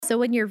So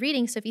when you're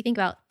reading, so if you think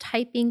about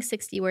typing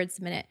 60 words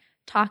a minute,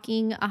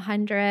 talking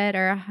 100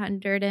 or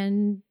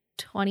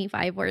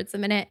 125 words a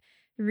minute,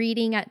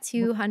 reading at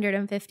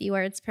 250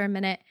 words per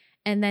minute,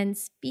 and then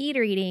speed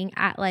reading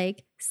at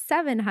like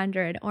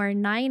 700 or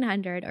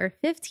 900 or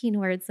 15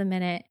 words a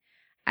minute.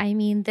 I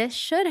mean, this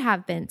should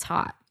have been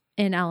taught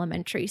in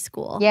elementary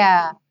school.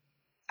 Yeah.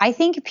 I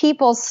think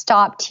people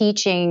stop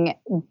teaching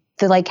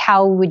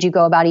how would you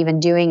go about even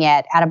doing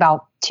it at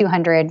about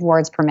 200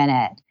 words per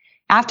minute.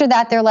 After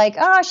that, they're like,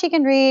 oh, she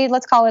can read.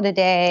 Let's call it a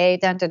day.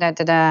 Da, da, da,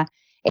 da, da.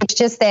 It's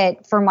just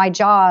that for my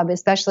job,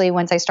 especially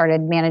once I started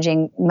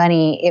managing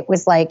money, it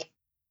was like,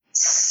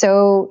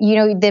 so,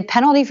 the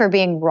penalty for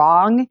being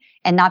wrong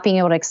and not being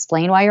able to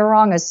explain why you're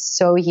wrong is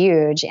so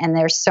huge. And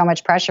there's so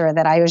much pressure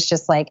that I was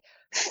just like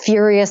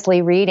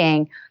furiously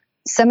reading.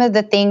 Some of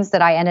the things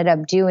that I ended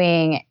up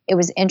doing, it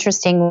was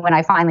interesting when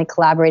I finally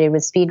collaborated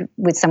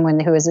with someone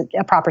who is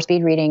a proper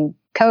speed reading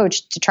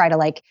coach to try to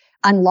like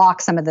unlock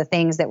some of the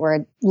things that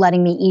were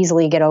letting me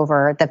easily get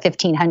over the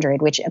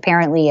 1500, which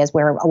apparently is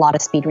where a lot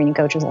of speed reading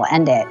coaches will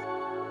end it.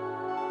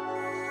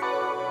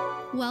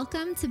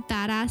 Welcome to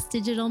Badass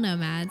Digital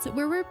Nomads,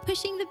 where we're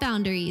pushing the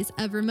boundaries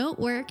of remote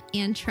work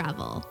and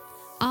travel,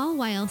 all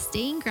while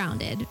staying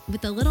grounded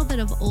with a little bit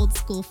of old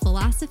school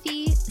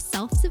philosophy,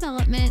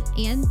 self-development,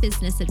 and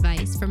business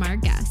advice from our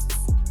guests.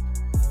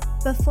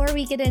 Before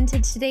we get into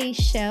today's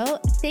show,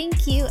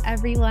 thank you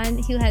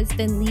everyone who has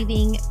been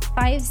leaving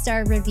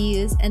 5-star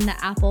reviews in the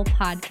Apple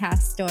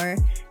Podcast Store.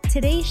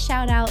 Today's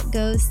shout out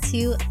goes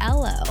to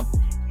Ello,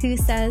 who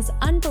says,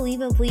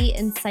 unbelievably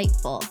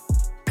insightful.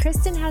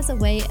 Kristen has a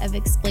way of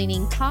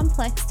explaining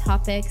complex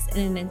topics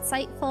in an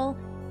insightful,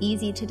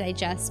 easy to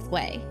digest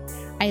way.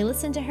 I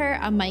listen to her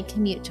on my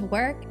commute to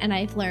work, and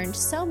I've learned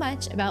so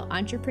much about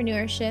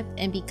entrepreneurship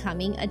and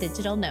becoming a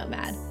digital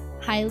nomad.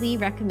 Highly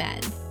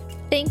recommend.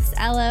 Thanks,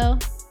 Ello.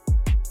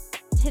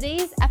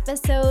 Today's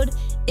episode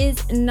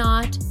is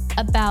not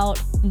about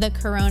the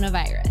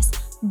coronavirus,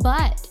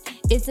 but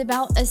it's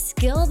about a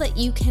skill that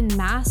you can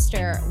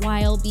master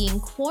while being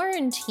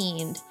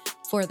quarantined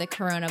for the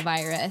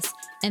coronavirus,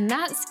 and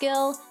that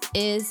skill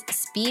is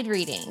speed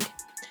reading.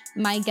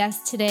 My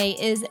guest today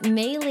is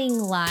Mei-Ling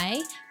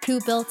Lai,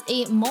 who built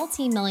a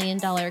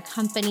multi-million-dollar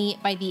company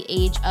by the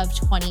age of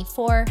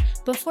 24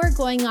 before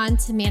going on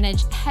to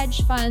manage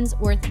hedge funds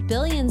worth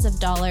billions of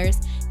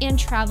dollars and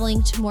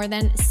traveling to more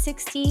than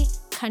 60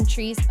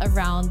 countries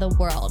around the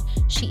world.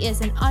 She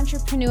is an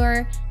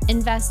entrepreneur,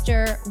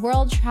 investor,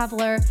 world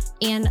traveler,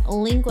 and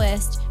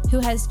linguist who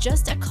has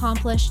just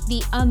accomplished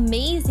the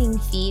amazing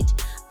feat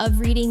of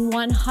reading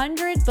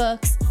 100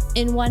 books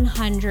in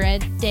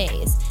 100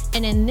 days.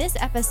 And in this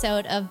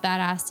episode of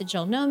Badass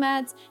Digital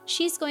Nomads,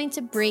 she's going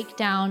to break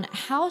down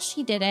how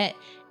she did it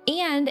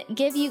and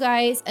give you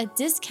guys a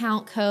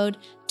discount code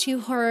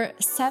to her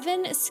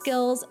 7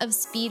 Skills of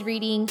Speed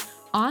Reading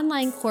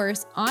online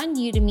course on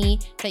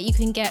Udemy that you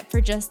can get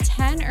for just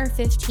 $10 or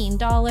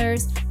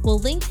 $15. We'll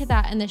link to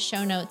that in the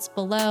show notes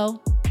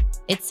below.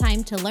 It's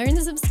time to learn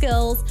some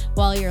skills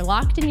while you're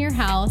locked in your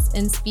house,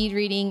 and speed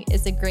reading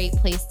is a great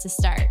place to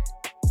start.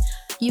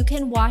 You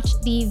can watch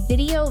the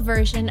video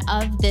version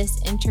of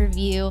this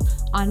interview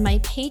on my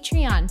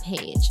Patreon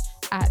page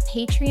at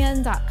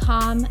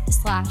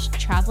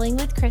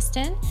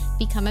patreon.com/travelingwithkristen.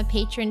 Become a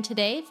patron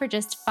today for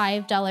just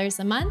 $5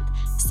 a month.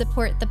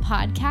 Support the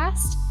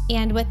podcast.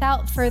 And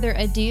without further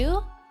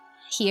ado,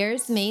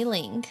 here's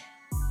Mei-Ling.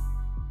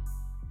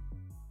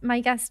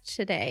 My guest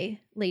today,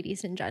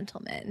 ladies and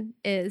gentlemen,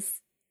 is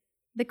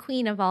the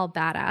queen of all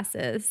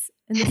badasses,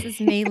 and this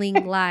is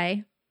Mei-Ling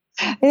Lai.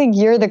 I think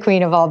you're the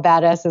queen of all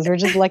badasses. We're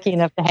just lucky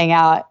enough to hang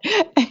out.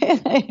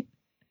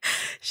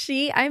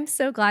 I'm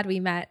so glad we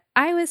met.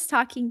 I was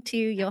talking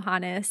to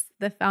Johannes,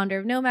 the founder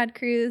of Nomad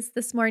Cruise,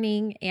 this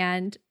morning,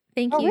 and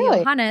thank you, really?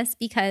 Johannes,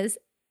 because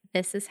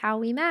this is how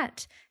we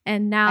met.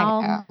 And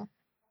now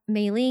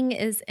Mei-Ling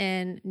is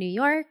in New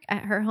York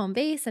at her home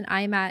base, and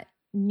I'm at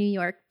New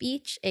York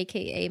Beach,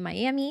 aka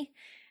Miami,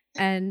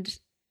 and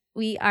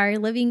we are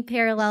living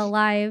parallel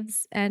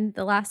lives. And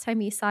the last time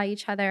we saw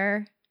each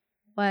other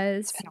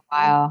was it's been a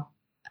while.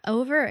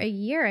 Over a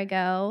year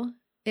ago.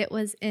 It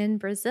was in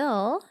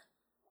Brazil,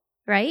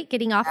 right?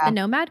 Getting off the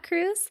Nomad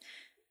Cruise.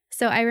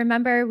 So I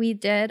remember we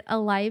did a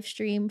live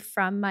stream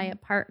from my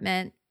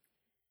apartment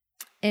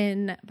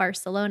in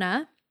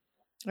Barcelona,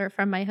 or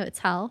from my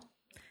hotel,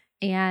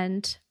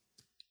 and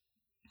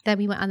then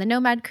we went on the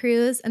Nomad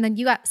Cruise, and then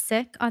you got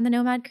sick on the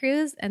Nomad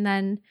Cruise, and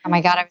then oh my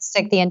God, I was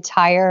sick the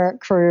entire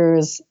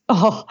cruise.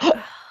 Oh,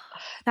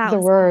 that the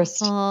was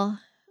worst. Awful.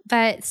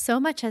 But so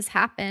much has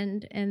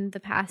happened in the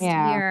past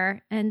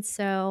year, and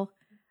so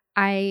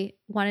I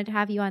wanted to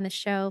have you on the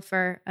show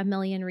for a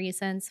million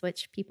reasons,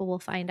 which people will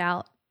find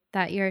out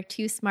that you're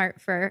too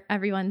smart for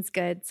everyone's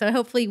good. So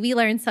hopefully we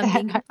learn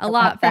something a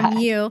lot from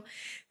you.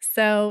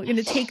 So I'm going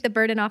to take the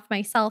burden off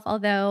myself,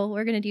 although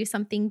we're going to do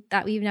something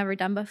that we've never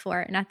done before.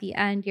 And at the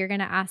end, you're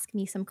going to ask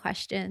me some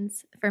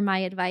questions for my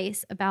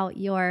advice about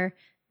your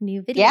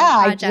new video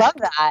project. Yeah, I love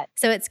that.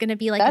 So it's going to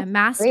be like a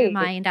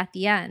mastermind at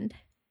the end.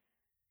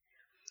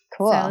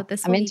 Cool. So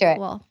this will be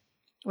cool.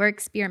 We're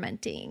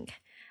experimenting.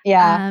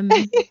 Yeah.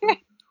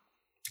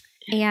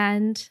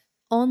 And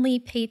only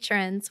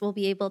patrons will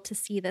be able to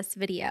see this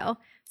video.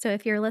 So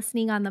if you're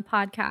listening on the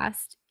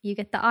podcast, you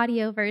get the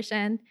audio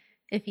version.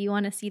 If you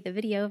want to see the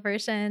video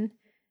version,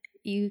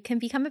 you can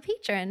become a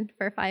patron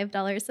for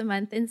 $5 a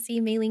month and see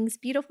Mei Ling's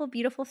beautiful,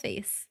 beautiful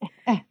face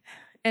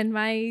and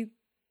my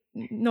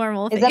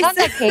normal face. Is that on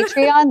the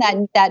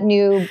Patreon, that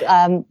new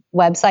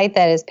website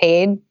that is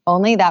paid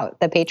only, that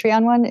the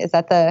Patreon one? Is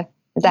that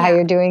how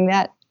you're doing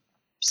that?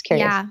 Just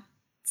curious. Yeah.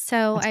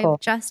 So That's I've cool.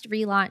 just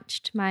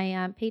relaunched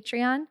my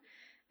Patreon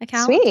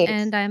account. Sweet.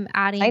 And I'm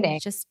adding Exciting.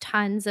 just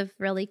tons of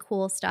really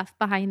cool stuff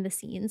behind the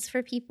scenes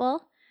for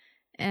people.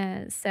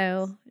 And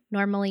so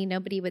normally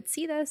nobody would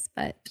see this,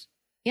 but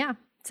yeah.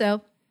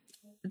 So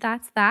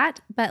that's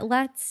that. But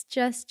let's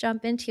just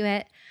jump into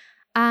it.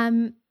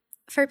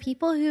 For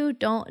people who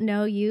don't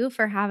know you,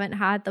 haven't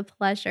had the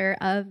pleasure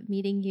of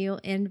meeting you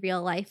in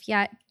real life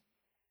yet,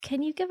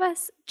 can you give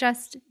us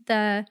just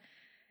the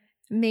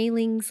Mei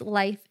Ling's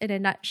life in a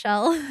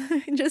nutshell?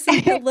 Just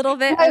like a little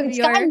bit of It's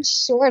gotten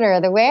shorter.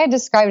 The way I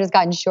described it has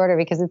gotten shorter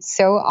because it's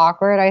so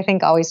awkward, I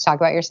think, always talk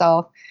about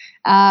yourself.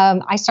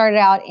 I started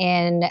out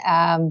in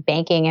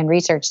banking and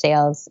research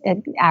sales,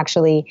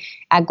 actually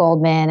at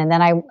Goldman. And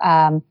then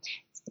I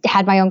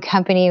had my own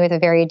company with a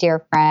very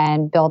dear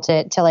friend, built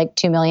it to like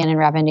 2 million in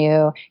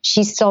revenue.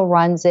 She still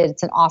runs it.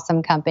 It's an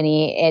awesome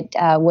company. It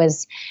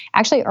was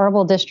actually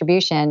herbal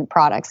distribution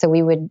products. So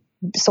we would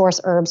source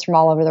herbs from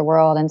all over the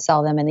world and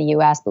sell them in the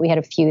US, but we had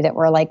a few that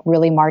were like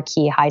really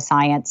marquee, high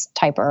science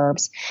type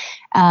herbs.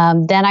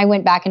 Then I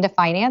went back into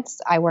finance.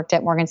 I worked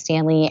at Morgan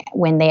Stanley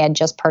when they had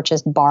just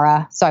purchased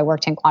Bara. So I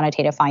worked in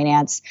quantitative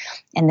finance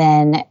and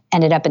then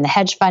ended up in the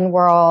hedge fund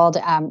world,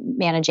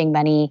 managing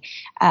money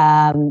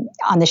on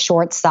the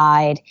short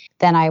side.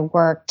 Then I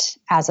worked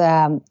at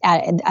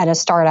a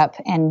startup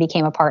and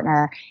became a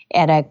partner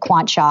at a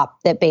quant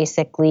shop that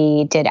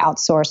basically did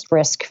outsourced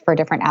risk for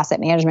different asset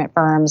management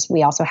firms.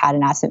 We also had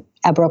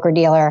a broker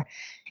dealer.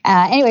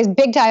 Anyways,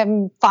 big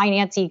time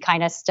financy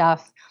kind of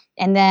stuff.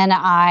 And then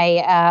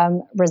I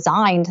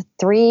resigned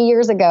 3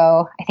 years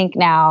ago, I think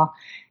now,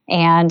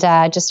 and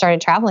just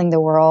started traveling the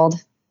world.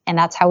 And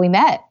that's how we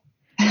met.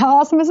 How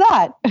awesome is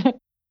that?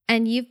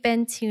 And you've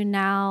been to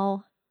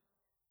now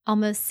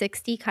almost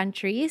 60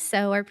 countries.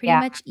 So we're pretty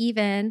much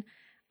even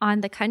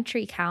on the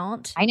country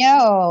count. I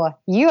know.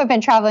 You have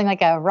been traveling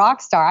like a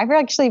rock star. I've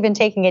actually been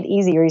taking it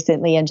easy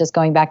recently and just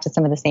going back to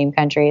some of the same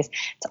countries.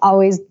 It's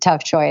always a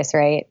tough choice,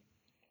 right?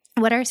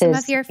 What are some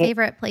of your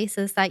favorite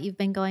places that you've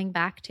been going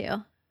back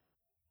to?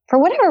 For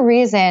whatever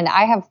reason,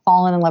 I have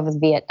fallen in love with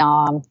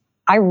Vietnam.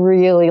 I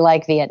really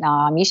like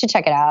Vietnam. You should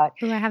check it out.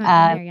 Oh, I haven't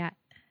been there yet.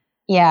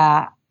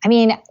 Yeah. I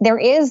mean,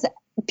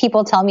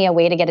 people tell me a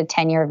way to get a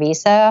 10-year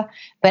visa,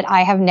 but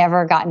I have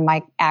never gotten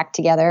my act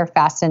together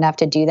fast enough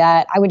to do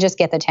that. I would just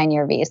get the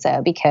 10-year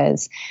visa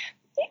because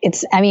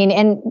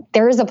and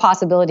there is a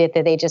possibility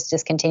that they just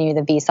discontinue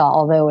the visa,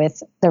 although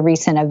with the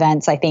recent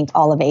events, I think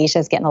all of Asia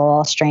is getting a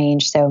little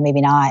strange, so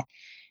maybe not.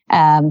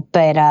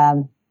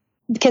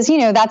 Because,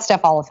 that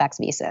stuff all affects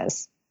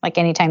visas. Like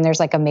anytime there's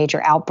like a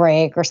major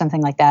outbreak or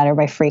something like that,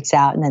 everybody freaks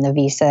out. And then the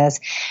visas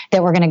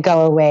that were going to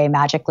go away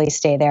magically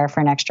stay there for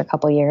an extra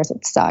couple of years.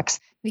 It sucks.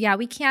 Yeah,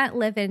 we can't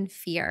live in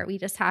fear. We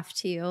just have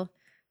to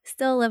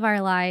still live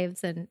our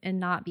lives and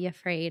not be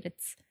afraid.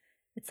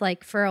 It's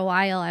like for a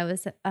while I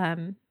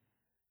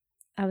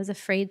was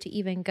afraid to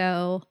even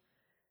go.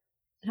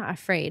 Not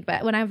afraid,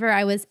 but whenever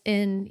I was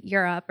in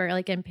Europe or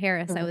like in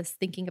Paris, I was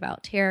thinking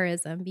about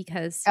terrorism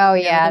because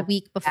the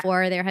week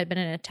before there had been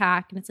an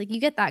attack. And it's like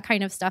you get that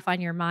kind of stuff on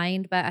your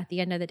mind, but at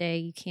the end of the day,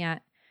 you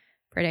can't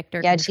predict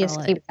or control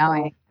just keep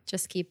going.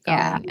 Just keep going.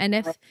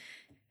 Yeah.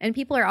 And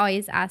people are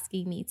always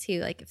asking me too,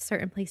 like if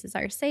certain places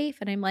are safe.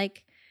 And I'm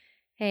like,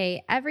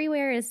 hey,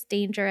 everywhere is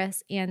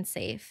dangerous and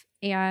safe.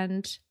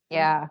 And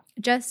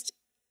just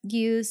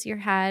use your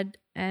head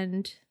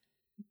and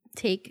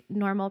take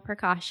normal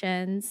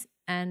precautions.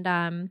 And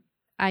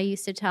I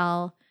used to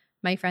tell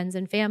my friends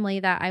and family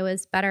that I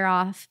was better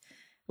off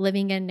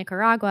living in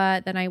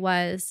Nicaragua than I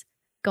was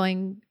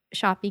going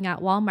shopping at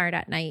Walmart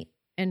at night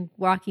and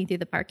walking through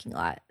the parking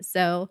lot.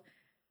 So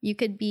you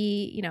could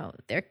be,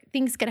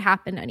 things could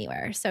happen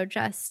anywhere. So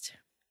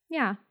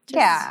yeah.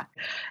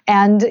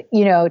 And,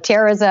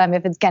 terrorism,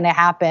 if it's going to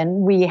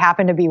happen, we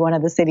happen to be one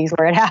of the cities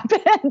where it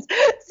happens.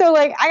 So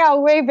like I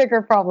got way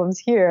bigger problems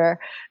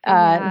here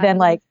than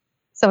like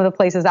some of the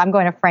places. I'm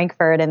going to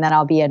Frankfurt and then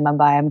I'll be in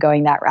Mumbai. I'm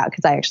going that route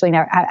because I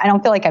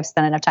don't feel like I've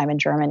spent enough time in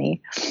Germany.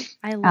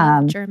 I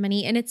love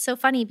Germany. And it's so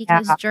funny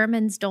because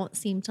Germans don't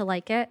seem to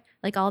like it.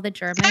 Like all the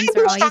Germans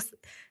are always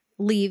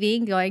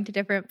leaving, going to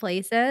different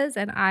places.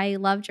 And I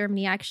love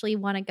Germany. I actually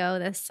want to go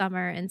this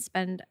summer and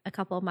spend a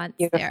couple of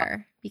months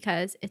there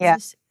because it's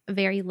just a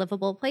very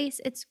livable place.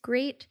 It's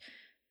great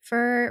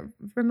for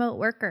remote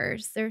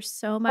workers. There's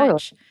so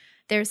much.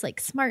 There's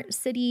like smart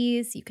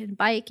cities. You can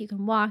bike, you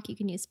can walk, you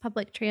can use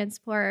public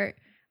transport.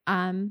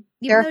 They're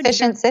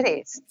efficient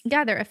cities.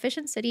 Yeah, they're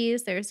efficient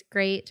cities. There's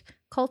great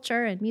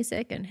culture and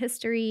music and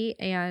history.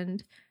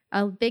 And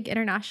a big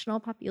international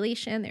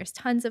population. There's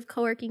tons of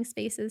co-working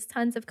spaces,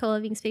 tons of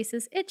co-living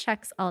spaces. It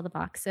checks all the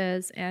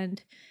boxes.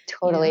 And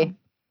Totally.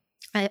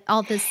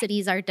 all the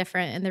cities are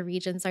different and the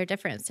regions are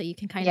different. So you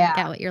can kind of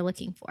get what you're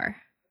looking for.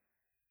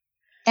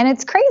 And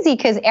it's crazy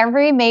because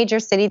every major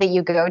city that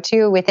you go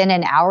to, within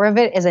an hour of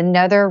it is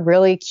another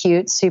really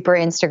cute, super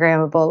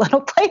Instagrammable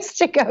little place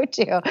to go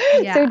to.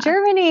 Yeah. So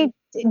Germany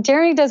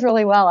does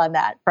really well on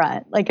that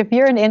front. Like if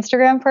you're an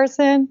Instagram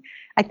person,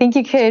 I think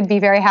you could be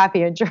very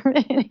happy in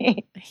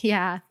Germany.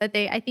 Yeah, but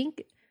I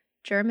think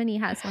Germany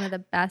has one of the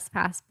best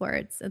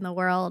passports in the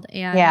world,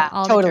 and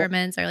all the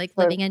Germans are like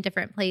living in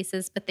different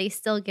places, but they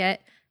still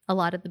get a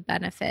lot of the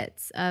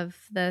benefits of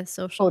the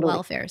social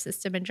welfare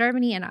system in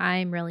Germany, and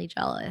I'm really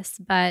jealous.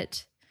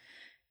 But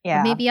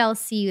maybe I'll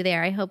see you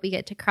there. I hope we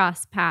get to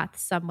cross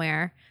paths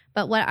somewhere.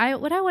 But what I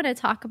want to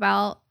talk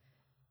about,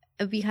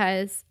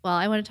 because, well,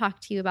 I want to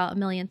talk to you about a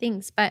million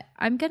things, but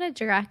I'm going to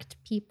direct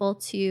people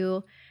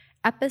to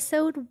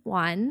episode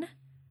 1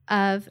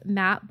 of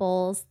Matt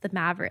Bowles' The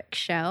Maverick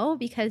Show,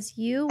 because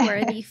you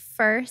were the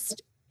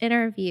first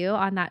interview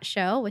on that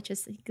show, which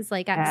is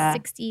like at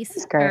 60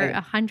 or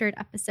 100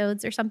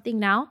 episodes or something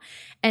now.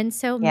 And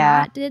so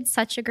Matt did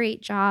such a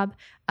great job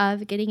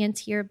of getting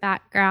into your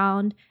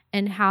background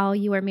and how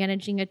you were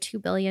managing a $2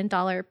 billion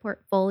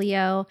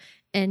portfolio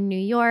in New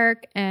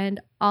York and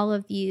all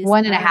of these.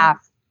 1.5,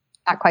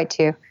 not quite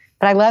 2,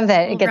 but I love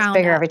that it gets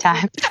bigger every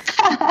time.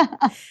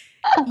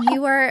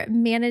 You are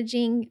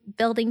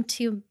building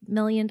 $2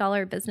 million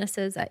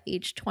businesses at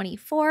age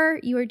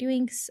 24. You are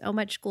doing so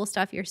much cool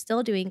stuff. You're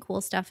still doing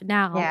cool stuff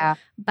now. Yeah.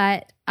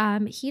 But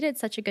he did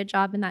such a good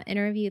job in that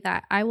interview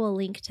that I will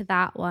link to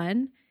that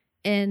one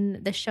in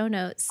the show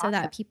notes so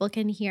that people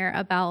can hear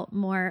about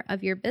more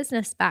of your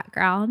business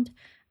background.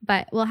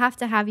 But we'll have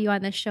to have you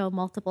on the show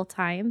multiple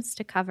times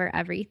to cover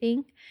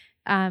everything.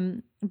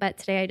 But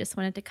today I just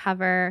wanted to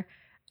cover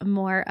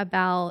more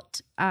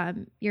about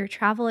your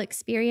travel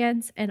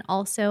experience and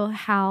also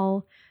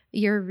how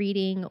you're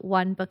reading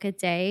one book a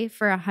day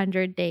for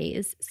 100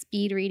 days,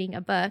 speed reading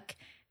a book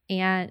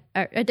and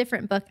a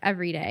different book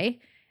every day.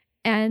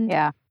 And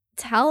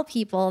tell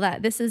people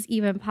that this is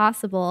even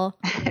possible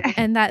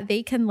and that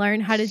they can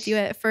learn how to do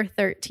it for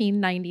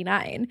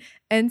 $13.99.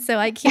 And so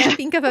I can't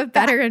think of a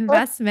better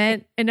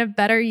investment and a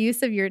better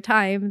use of your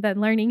time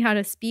than learning how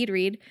to speed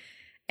read.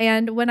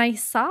 And when I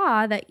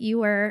saw that you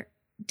were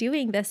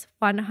doing this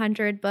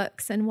 100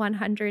 books in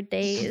 100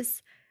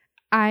 days,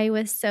 I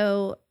was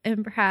so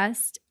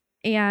impressed.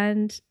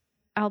 And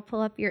I'll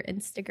pull up your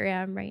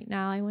Instagram right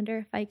now. I wonder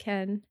if I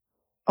can.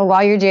 Oh,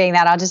 while you're doing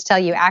that, I'll just tell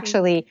you,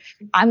 actually,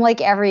 I'm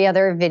like every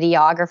other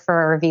videographer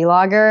or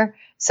vlogger.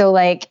 So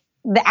like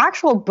the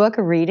actual book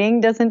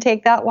reading doesn't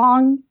take that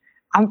long.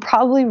 I'm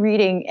probably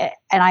reading,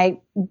 and I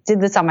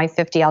did this on my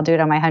 50, I'll do it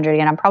on my 100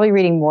 again. I'm probably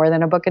reading more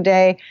than a book a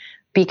day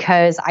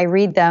because I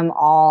read them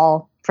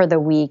all for the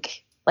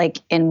week, like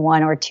in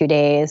 1 or 2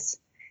 days.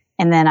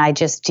 And then I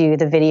just do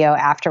the video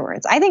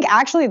afterwards. I think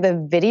actually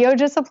the video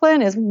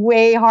discipline is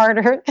way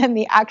harder than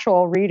the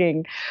actual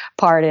reading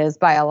part is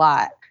by a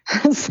lot.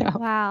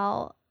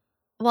 Wow.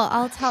 Well,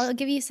 I'll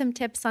give you some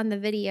tips on the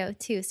video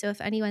too. So if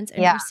anyone's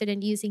interested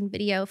in using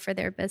video for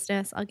their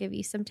business, I'll give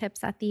you some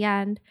tips at the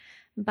end.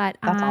 But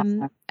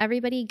awesome.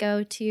 Everybody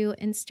go to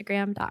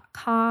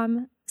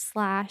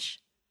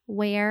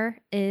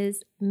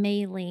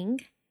Instagram.com/whereismayling,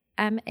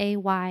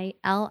 MAYLING,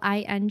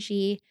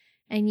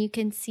 and you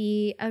can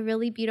see a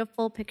really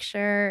beautiful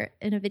picture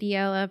in a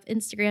video of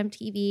Instagram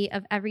TV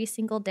of every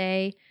single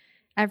day,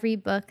 every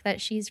book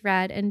that she's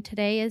read. And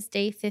today is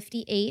day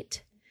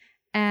 58.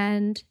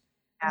 And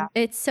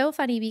it's so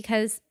funny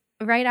because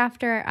right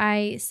after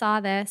I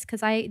saw this,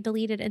 because I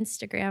deleted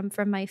Instagram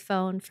from my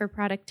phone for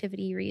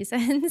productivity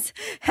reasons.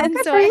 And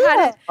so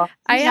I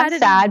had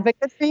sad, but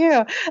good for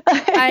you.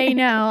 I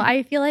know.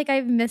 I feel like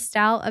I've missed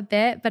out a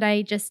bit, but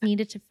I just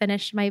needed to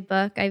finish my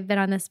book. I've been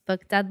on this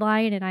book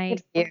deadline and I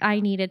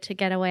needed to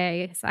get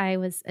away because I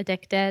was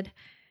addicted,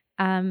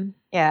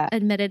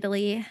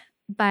 admittedly.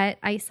 But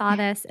I saw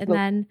this and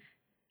then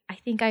I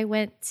think I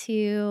went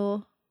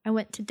to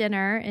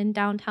dinner in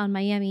downtown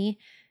Miami.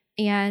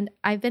 And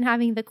I've been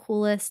having the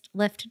coolest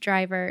Lyft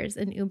drivers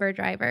and Uber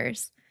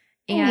drivers.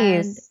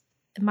 And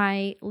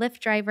my Lyft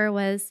driver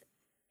was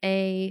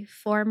a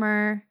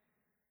former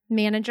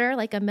manager,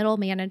 like a middle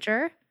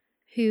manager,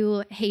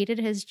 who hated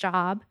his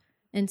job.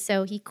 And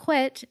so he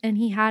quit and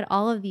he had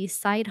all of these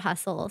side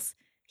hustles.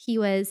 He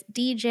was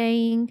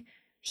DJing.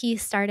 He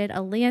started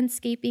a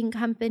landscaping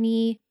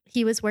company.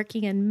 He was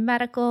working in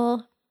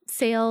medical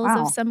sales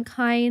of some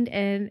kind,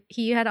 and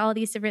he had all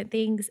these different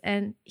things,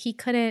 and he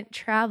couldn't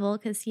travel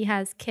because he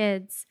has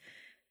kids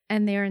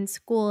and they're in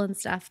school and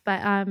stuff.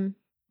 But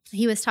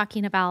he was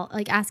talking about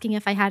like asking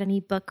if I had any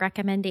book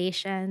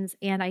recommendations,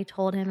 and I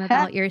told him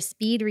about your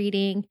speed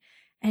reading,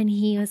 and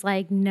he was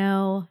like,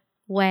 no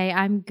way,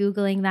 I'm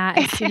Googling that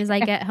as soon as I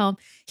get home.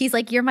 He's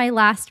like, you're my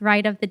last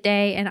ride of the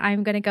day, and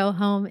I'm gonna go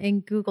home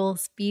and Google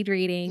speed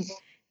reading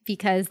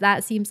because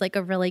that seems like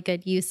a really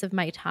good use of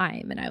my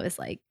time. And I was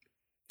like,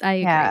 I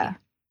agree.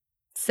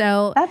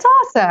 So that's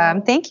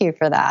awesome. Thank you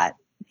for that.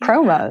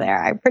 promo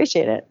there. I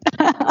appreciate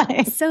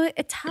it. So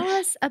tell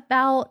us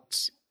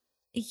about,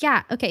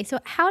 okay. So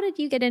how did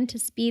you get into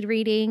speed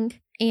reading,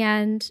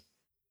 and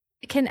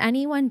can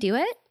anyone do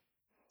it?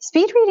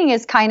 Speed reading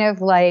is kind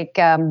of like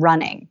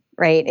running,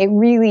 right? It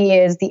really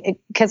is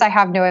because I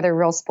have no other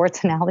real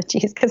sports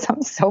analogies because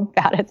I'm so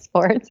bad at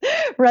sports.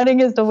 Running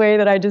is the way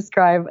that I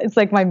describe. It's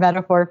like my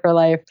metaphor for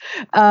life.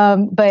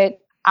 But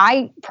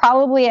I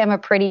probably am a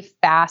pretty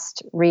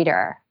fast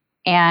reader.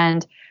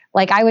 And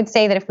like I would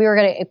say that if we were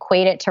going to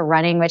equate it to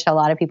running, which a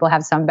lot of people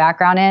have some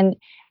background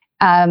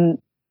in,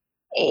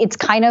 it's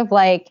kind of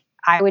like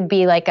I would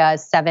be like a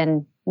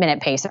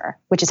 7-minute pacer,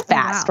 which is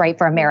fast, right?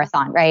 For a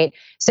marathon, right?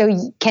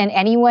 So can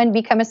anyone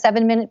become a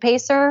 7-minute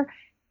pacer?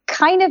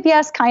 Kind of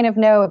yes, kind of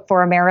no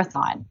for a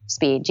marathon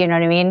speed. Do you know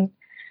what I mean?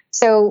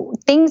 So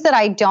things that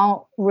I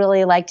don't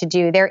really like to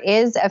do, there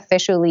is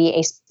officially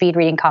a speed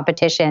reading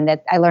competition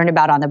that I learned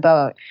about on the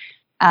boat.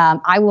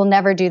 I will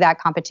never do that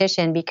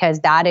competition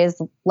because that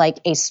is like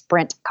a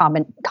sprint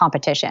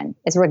competition.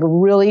 It's like a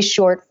really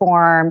short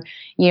form,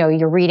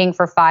 you're reading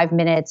for 5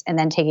 minutes and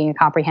then taking a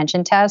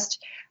comprehension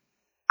test.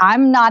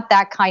 I'm not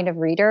that kind of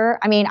reader.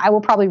 I mean, I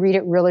will probably read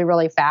it really,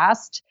 really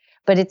fast,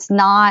 but it's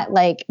not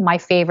like my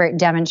favorite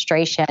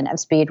demonstration of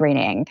speed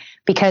reading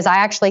because I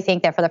actually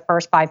think that for the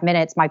first 5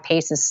 minutes, my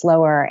pace is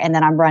slower and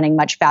then I'm running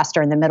much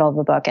faster in the middle of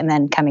the book and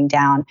then coming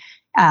down,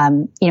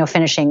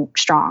 finishing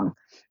strong.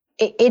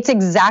 It's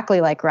exactly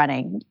like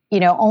running.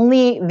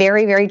 Only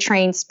very, very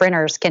trained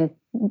sprinters can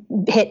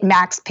hit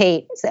max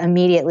pace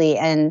immediately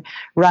and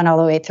run all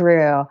the way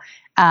through.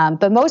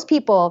 But most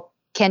people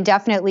can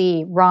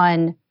definitely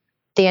run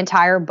the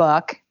entire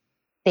book.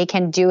 They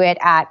can do it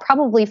at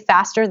probably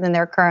faster than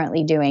they're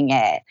currently doing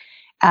it.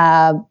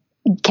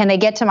 Can they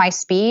get to my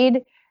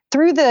speed?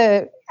 Through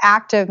the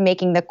act of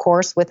making the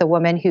course with a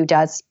woman who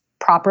does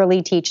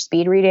properly teach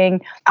speed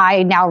reading,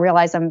 I now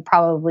realize I'm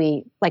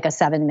probably like a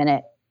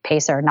 7-minute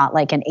pacer, not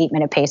like an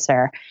 8-minute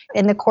pacer.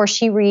 In the course,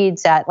 she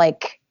reads at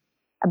like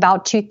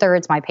about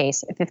 2/3 my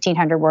pace,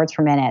 1,500 words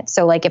per minute.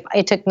 So like if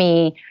it took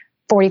me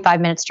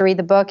 45 minutes to read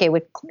the book, it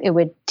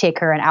would take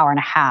her an hour and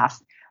a half.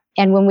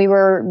 And when we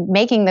were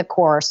making the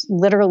course,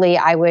 literally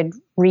I would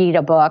read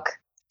a book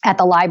at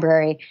the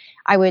library.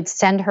 I would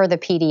send her the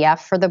PDF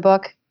for the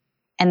book,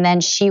 and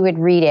then she would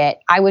read it.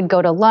 I would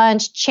go to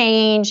lunch,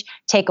 change,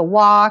 take a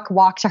walk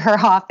to her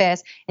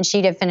office, and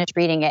she'd have finished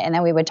reading it. And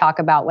then we would talk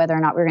about whether or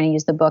not we were going to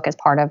use the book as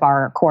part of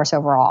our course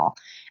overall.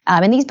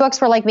 And these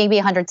books were like maybe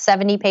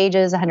 170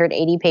 pages,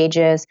 180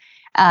 pages.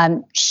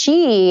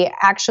 She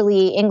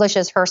actually, English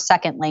is her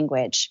second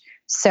language.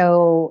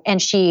 So,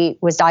 and she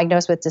was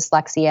diagnosed with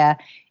dyslexia,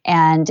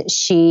 and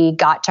she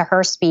got to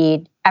her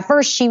speed. At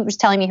first, she was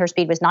telling me her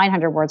speed was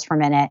 900 words per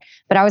minute,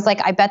 but I was like,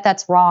 I bet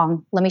that's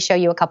wrong. Let me show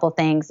you a couple of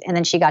things. And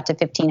then she got to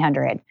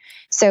 1,500.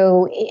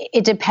 So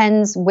it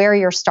depends where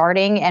you're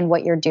starting and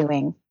what you're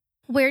doing.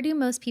 Where do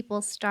most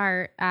people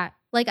start at?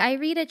 Like I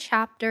read a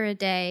chapter a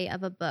day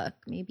of a book,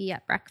 maybe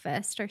at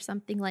breakfast or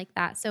something like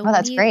that. So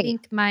what do you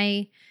think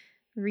my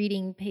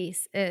reading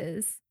pace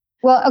is?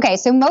 Well, okay.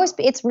 So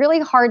it's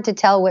really hard to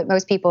tell what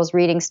most people's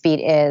reading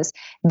speed is.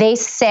 They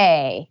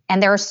say,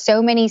 and there are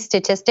so many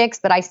statistics,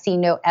 but I see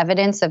no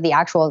evidence of the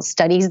actual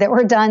studies that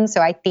were done.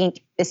 So I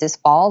think this is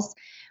false,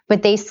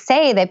 but they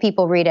say that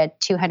people read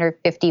at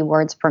 250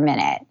 words per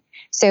minute.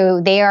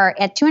 So they are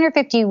at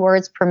 250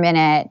 words per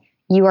minute.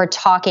 You are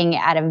talking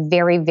at a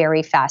very,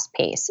 very fast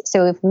pace.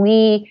 So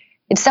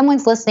if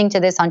someone's listening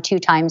to this on 2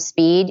 times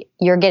speed,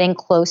 you're getting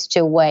close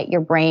to what your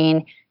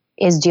brain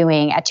is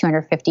doing at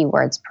 250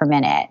 words per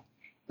minute.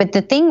 But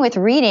the thing with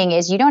reading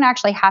is you don't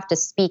actually have to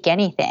speak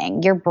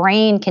anything. Your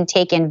brain can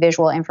take in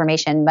visual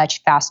information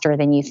much faster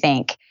than you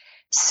think.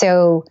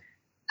 So,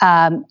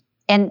 and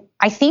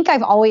I think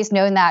I've always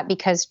known that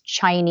because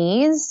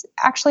Chinese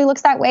actually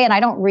looks that way. And I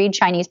don't read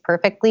Chinese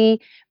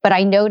perfectly, but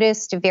I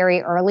noticed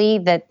very early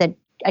that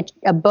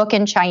a book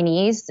in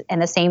Chinese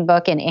and the same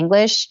book in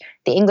English,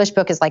 the English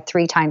book is like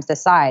 3 times the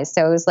size.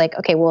 So it was like,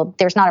 okay, well,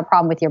 there's not a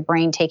problem with your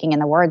brain taking in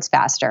the words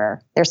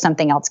faster. There's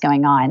something else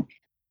going on.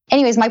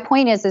 Anyways, my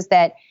point is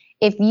that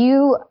if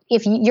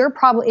you're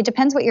probably, it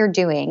depends what you're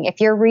doing. If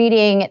you're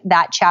reading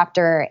that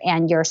chapter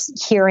and you're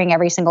hearing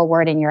every single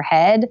word in your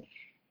head,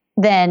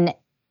 then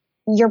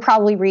you're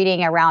probably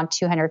reading around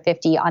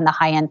 250 on the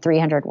high end,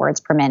 300 words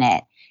per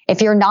minute.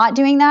 If you're not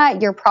doing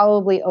that, you're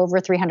probably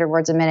over 300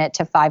 words a minute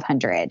to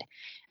 500.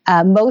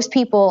 Most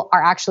people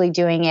are actually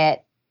doing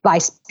it by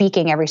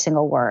speaking every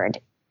single word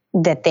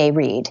that they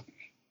read.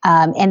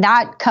 And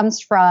that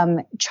comes from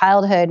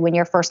childhood. When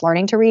you're first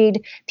learning to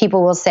read,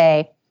 people will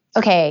say,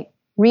 okay,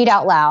 read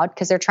out loud,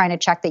 because they're trying to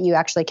check that you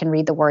actually can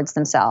read the words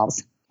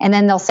themselves. And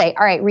then they'll say,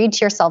 all right, read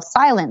to yourself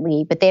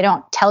silently, but they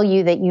don't tell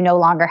you that you no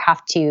longer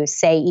have to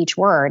say each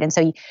word. And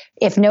so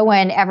if no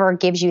one ever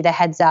gives you the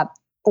heads up,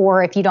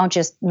 or if you don't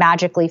just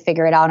magically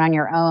figure it out on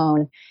your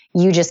own,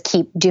 you just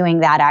keep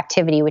doing that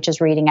activity, which is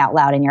reading out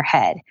loud in your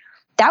head.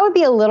 That would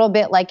be a little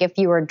bit like if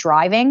you were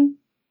driving,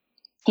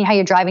 you know how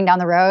you're driving down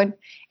the road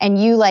and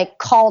you like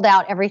called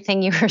out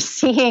everything you were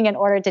seeing in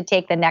order to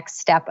take the next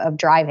step of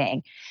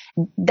driving.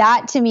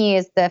 that to me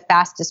is the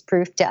fastest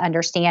proof to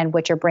understand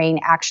what your brain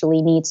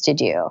actually needs to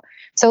do.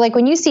 So like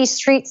when you see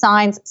street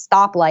signs,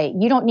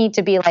 stoplight, you don't need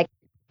to be like,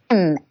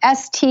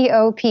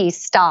 STOP,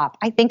 stop.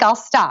 I think I'll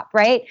stop,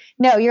 right?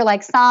 No, you're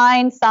like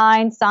sign,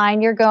 sign,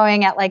 sign. You're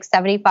going at like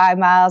 75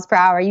 miles per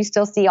hour. You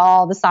still see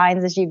all the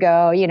signs as you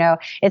go. You know,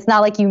 it's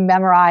not like you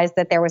memorized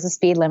that there was a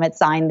speed limit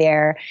sign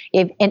there.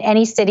 If in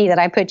any city that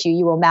I put you,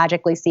 you will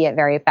magically see it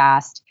very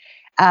fast.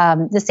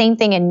 The same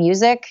thing in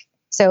music.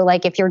 So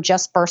like if you're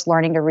just first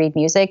learning to read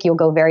music, you'll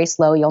go very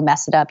slow. You'll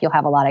mess it up. You'll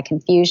have a lot of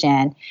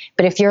confusion.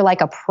 But if you're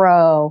like a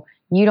pro,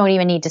 you don't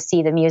even need to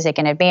see the music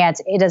in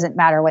advance. It doesn't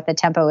matter what the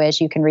tempo is.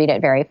 You can read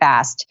it very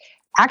fast.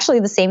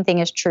 Actually, the same thing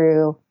is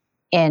true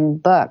in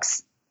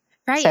books.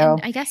 Right. So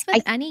and I guess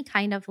with any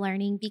kind of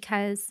learning,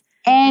 because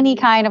any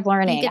kind of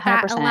learning, you get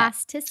 100%. that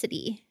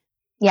elasticity.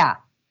 Yeah.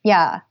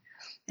 Yeah.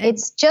 And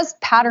It's just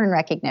pattern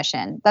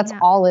recognition. That's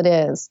all it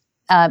is.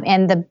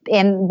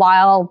 And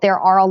while there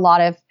are a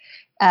lot of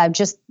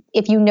just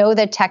if you know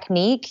the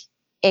technique,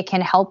 it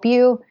can help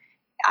you.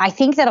 I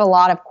think that a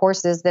lot of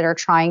courses that are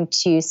trying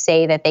to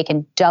say that they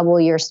can double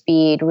your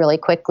speed really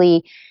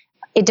quickly,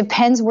 it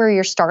depends where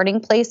your starting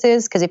place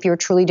is, because if you're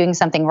truly doing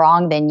something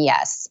wrong, then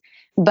yes.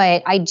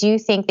 But I do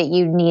think that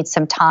you need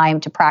some time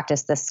to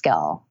practice this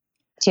skill.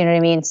 Do you know what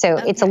I mean? So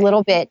it's a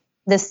little bit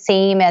the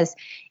same as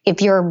if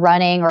you're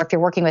running or if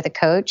you're working with a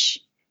coach.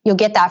 You'll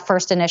get that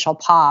first initial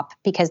pop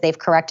because they've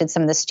corrected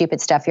some of the stupid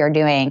stuff you're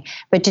doing.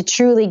 But to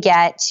truly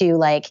get to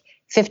like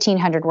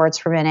 1,500 words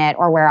per minute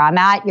or where I'm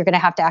at, you're going to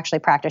have to actually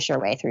practice your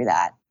way through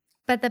that.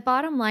 But the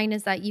bottom line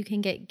is that you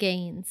can get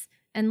gains.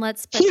 And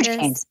let's put Huge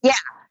gains. Yeah,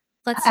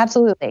 let's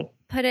absolutely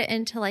put it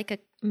into like a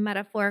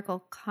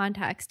metaphorical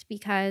context,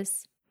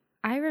 because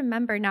I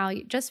remember now,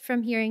 just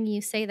from hearing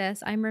you say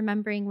this, I'm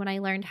remembering when I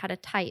learned how to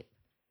type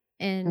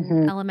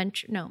in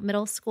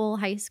middle school,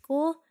 high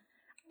school.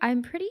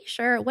 I'm pretty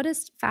sure, what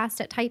is fast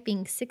at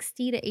typing?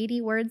 60 to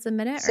 80 words a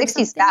minute?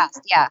 60 is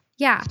fast, yeah.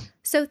 Yeah.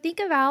 So think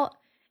about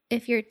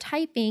if you're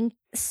typing,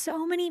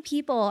 so many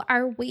people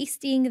are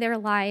wasting their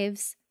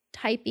lives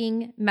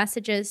typing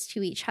messages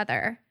to each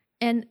other.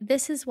 And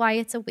this is why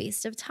it's a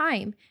waste of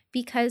time,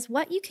 because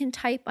what you can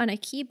type on a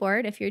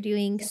keyboard, if you're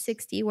doing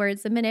 60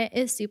 words a minute,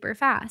 is super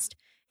fast.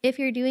 If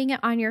you're doing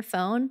it on your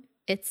phone,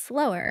 it's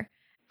slower.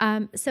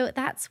 So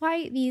that's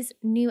why these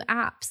new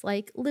apps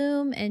like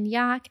Loom and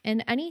Yak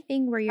and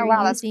anything where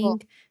you're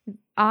using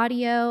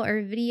audio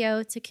or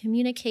video to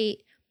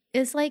communicate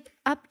is like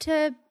up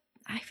to,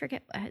 I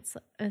forget what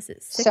is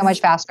it so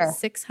much faster,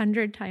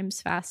 600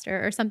 times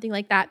faster or something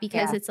like that,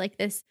 because it's like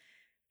this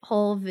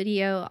whole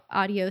video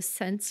audio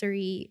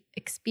sensory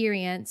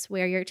experience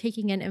where you're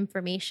taking in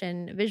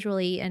information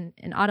visually and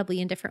audibly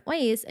in different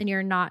ways, and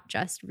you're not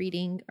just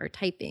reading or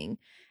typing.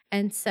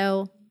 And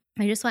so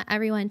I just want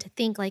everyone to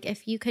think like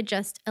if you could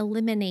just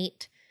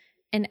eliminate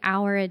an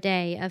hour a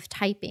day of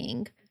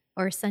typing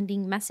or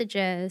sending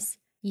messages,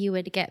 you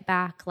would get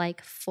back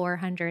like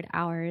 400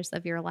 hours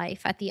of your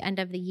life at the end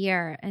of the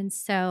year. And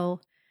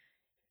so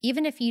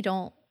even if you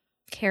don't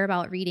care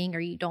about reading or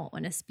you don't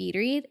want to speed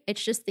read,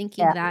 it's just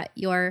thinking that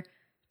you're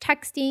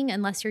texting,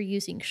 unless you're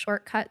using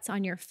shortcuts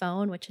on your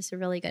phone, which is a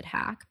really good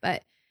hack.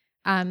 But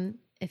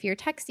if you're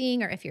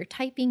texting or if you're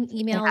typing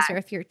emails or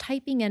if you're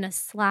typing in a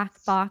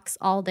Slack box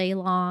all day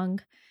long,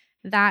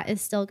 that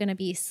is still going to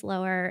be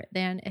slower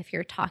than if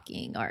you're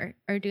talking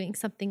or doing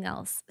something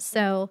else.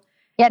 So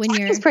when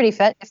it's pretty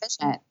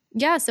efficient.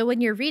 Yeah. So when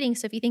you're reading,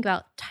 so if you think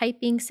about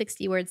typing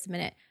 60 words a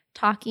minute,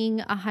 talking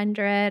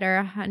 100 or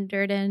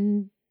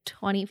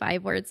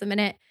 125 words a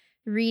minute,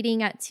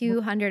 reading at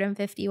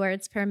 250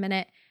 words per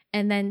minute,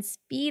 and then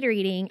speed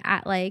reading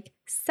at like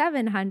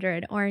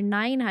 700 or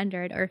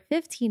 900 or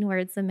 15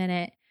 words a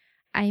minute.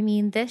 I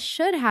mean, this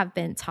should have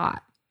been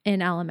taught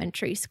in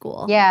elementary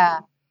school. Yeah.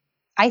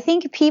 I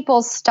think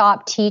people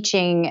stop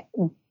teaching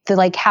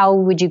like how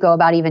would you go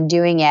about even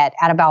doing it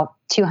at about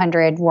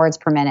 200 words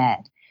per minute.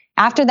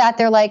 After that,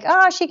 they're like,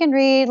 oh, she can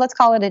read. Let's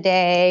call it a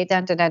day.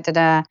 Dun, dun, dun, dun,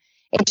 dun.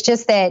 It's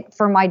just that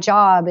for my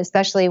job,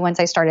 especially once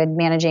I started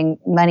managing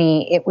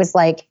money, it was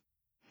like,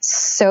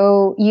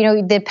 so,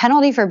 the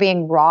penalty for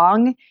being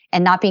wrong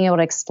and not being able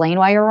to explain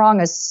why you're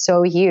wrong is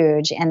so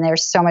huge. And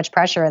there's so much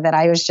pressure that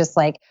I was just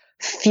like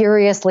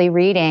furiously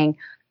reading.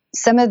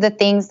 Some of the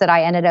things that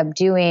I ended up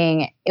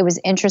doing, it was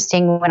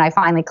interesting when I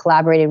finally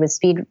collaborated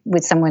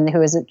with someone who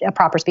was a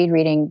proper speed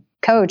reading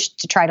coach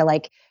to try to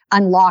like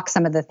unlock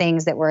some of the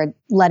things that were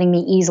letting me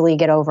easily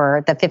get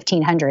over the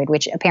 1,500,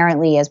 which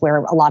apparently is where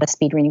a lot of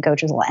speed reading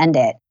coaches will end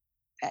it.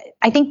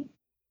 I think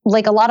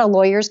like a lot of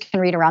lawyers can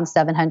read around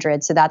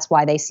 700. So that's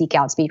why they seek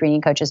out speed reading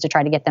coaches to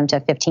try to get them to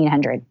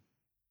 1,500.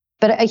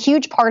 But a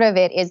huge part of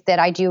it is that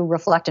I do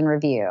reflect and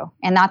review.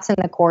 And that's in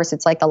the course.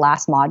 It's like the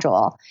last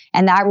module.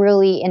 And that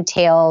really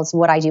entails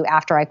what I do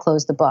after I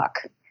close the book.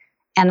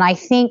 And I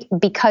think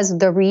because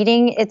the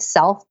reading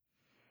itself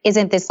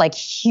isn't this like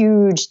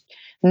huge,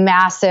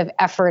 massive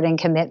effort and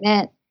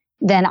commitment,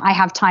 then I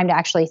have time to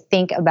actually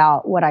think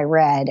about what I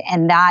read.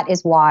 And that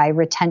is why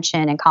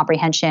retention and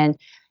comprehension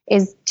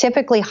is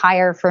typically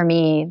higher for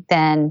me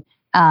than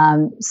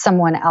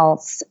someone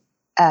else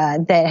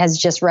that has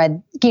just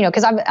read,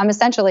 because I'm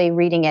essentially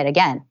reading it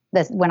again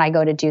when I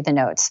go to do the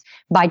notes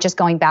by just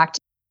going back to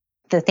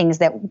the things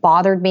that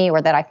bothered me or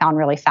that I found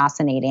really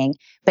fascinating.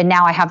 But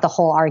now I have the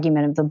whole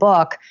argument of the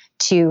book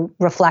to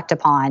reflect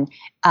upon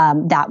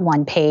that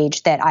one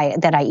page that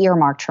I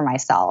earmarked for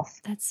myself.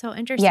 That's so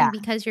interesting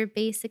because you're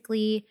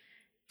basically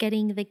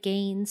getting the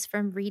gains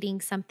from reading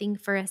something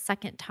for a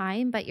second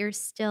time, but you're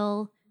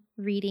still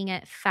reading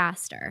it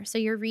faster. So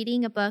you're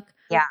reading a book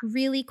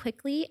really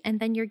quickly,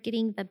 and then you're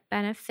getting the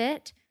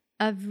benefit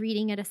of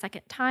reading it a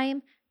second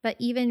time. But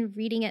even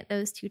reading it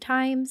those 2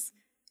 times,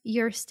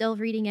 you're still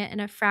reading it in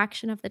a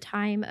fraction of the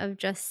time of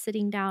just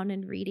sitting down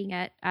and reading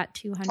it at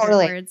 200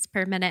 words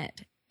per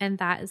minute. And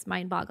that is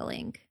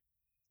mind-boggling.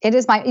 It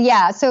is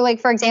So like,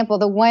 for example,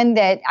 the one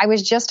that I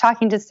was just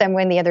talking to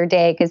someone the other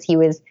day, because he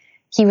was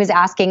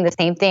asking the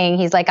same thing.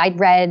 He's like,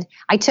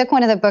 I took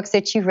one of the books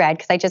that you read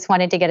because I just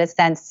wanted to get a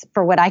sense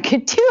for what I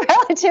could do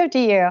relative to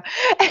you.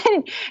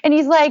 And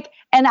he's like,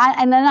 and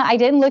then I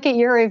didn't look at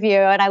your review,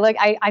 and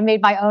I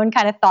made my own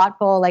kind of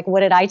thoughtful, like, what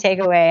did I take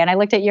away? And I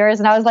looked at yours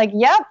and I was like,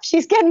 yep,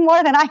 she's getting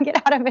more than I get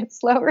out of it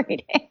slow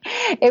reading.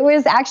 It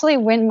was actually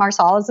Wynton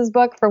Marsalis'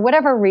 book. For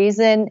whatever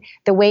reason,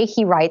 the way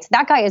he writes,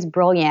 that guy is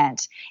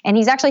brilliant. And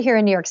he's actually here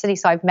in New York City.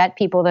 So I've met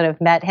people that have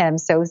met him.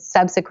 So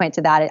subsequent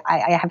to that,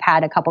 I have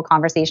had a couple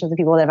conversations with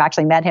people that have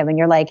actually met him. And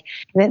you're like,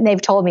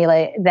 they've told me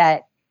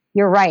that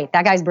you're right.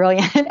 That guy's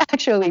brilliant,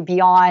 actually,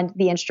 beyond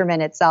the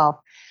instrument itself.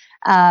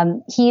 I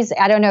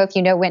don't know if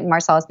you know Wynton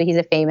Marsalis, but he's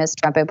a famous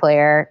trumpet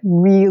player,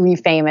 really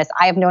famous.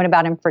 I have known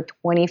about him for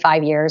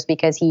 25 years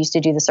because he used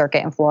to do the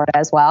circuit in Florida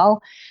as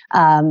well.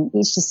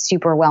 He's just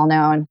super well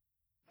known.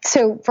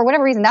 So for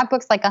whatever reason, that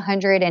book's like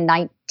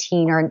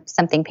 119 or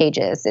something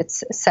pages.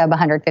 It's sub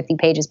 150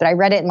 pages, but I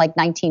read it in like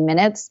 19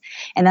 minutes.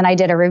 And then I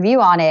did a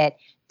review on it.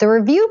 The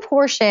review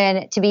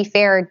portion, to be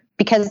fair,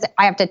 because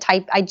I have to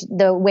type,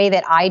 the way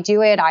that I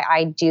do it,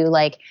 I do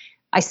like,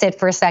 I sit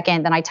for a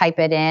second, then I type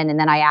it in, and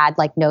then I add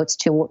like notes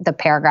to the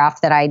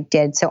paragraph that I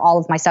did. So all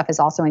of my stuff is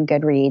also in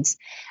Goodreads,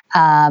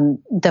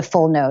 the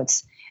full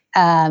notes.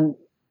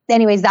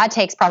 Anyways, that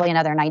takes probably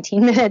another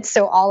 19 minutes.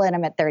 So all in,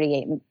 I'm at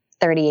 38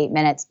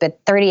 minutes,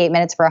 but 38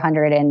 minutes for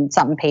 100 and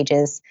something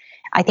pages.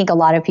 I think a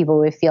lot of people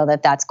would feel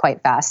that that's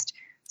quite fast.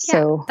 Yeah,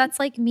 so that's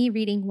like me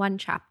reading one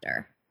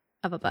chapter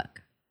of a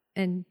book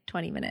in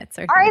 20 minutes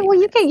or 30 all right, well,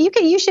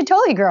 minutes. you should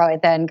totally grow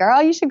it then,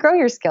 girl. You should grow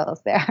your skills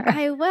there.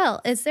 I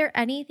will. Is there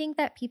anything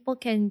that people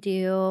can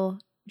do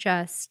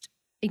just,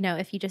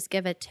 if you just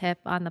give a tip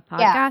on the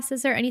podcast,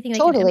 is there anything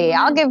totally?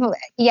 I'll give,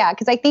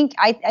 because I think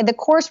the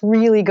course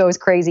really goes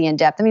crazy in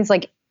depth. I mean, it's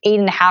like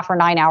 8.5 or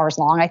 9 hours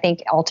long, I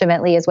think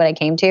ultimately is what I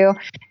came to,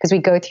 because we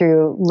go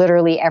through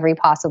literally every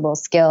possible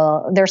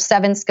skill. There's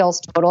 7 skills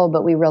total,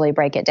 but we really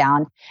break it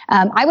down.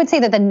 I would say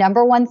that the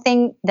number one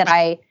thing that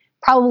I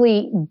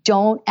probably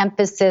don't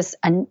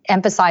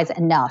emphasize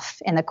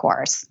enough in the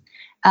course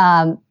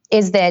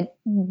is that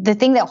the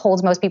thing that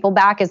holds most people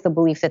back is the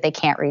belief that they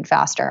can't read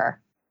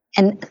faster.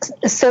 And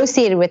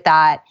associated with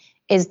that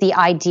is the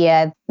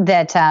idea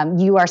that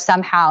you are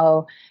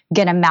somehow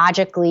going to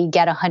magically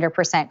get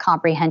 100%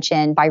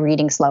 comprehension by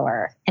reading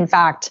slower. In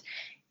fact,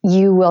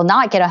 you will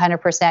not get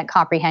 100%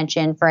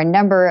 comprehension for a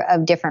number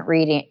of different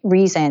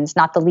reasons,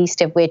 not the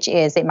least of which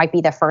is it might be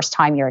the first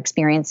time you're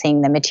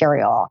experiencing the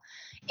material.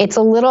 It's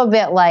a little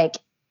bit like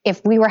if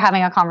we were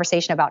having a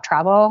conversation about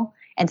travel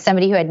and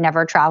somebody who had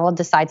never traveled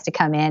decides to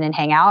come in and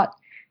hang out,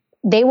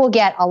 they will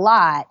get a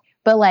lot.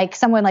 But like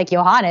someone like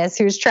Johannes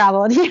who's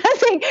traveled, he's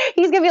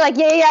going to be like,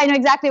 yeah, I know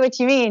exactly what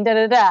you mean,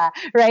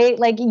 right?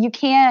 Like you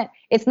can't,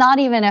 it's not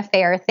even a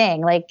fair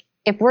thing. Like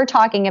if we're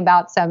talking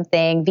about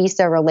something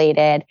visa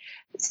related,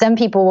 some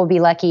people will be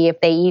lucky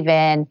if they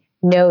even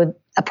know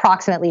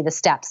approximately the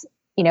steps.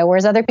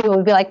 Whereas other people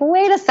would be like, well,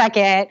 wait a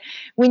second,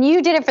 when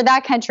you did it for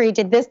that country,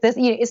 did this,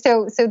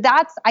 so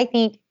that's, I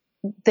think,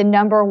 the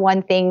number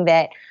one thing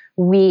that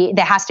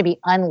has to be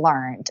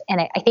unlearned.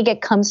 And I think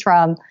it comes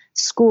from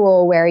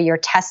school where you're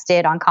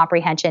tested on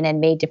comprehension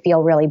and made to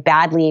feel really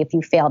badly if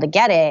you fail to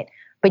get it,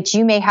 but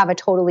you may have a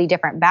totally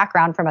different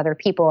background from other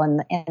people in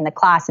the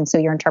class. And so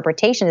your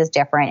interpretation is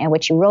different. And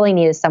what you really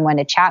need is someone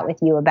to chat with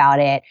you about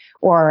it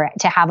or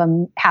to have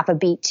a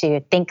beat to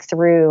think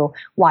through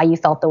why you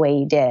felt the way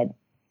you did.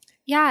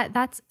 Yeah,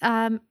 that's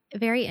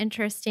very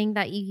interesting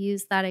that you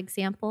use that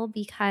example,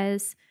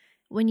 because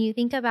when you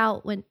think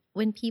about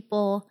when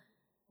people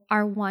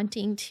are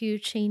wanting to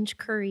change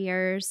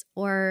careers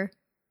or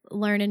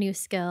learn a new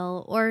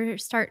skill or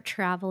start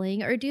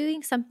traveling or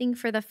doing something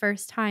for the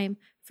first time,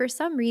 for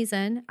some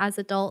reason, as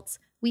adults,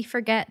 we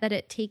forget that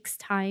it takes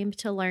time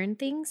to learn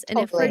things. And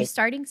if we're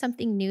starting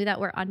something new that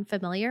we're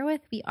unfamiliar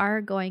with, we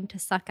are going to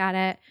suck at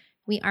it.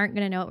 We aren't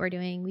going to know what we're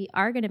doing. We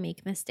are going to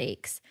make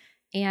mistakes.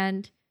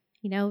 And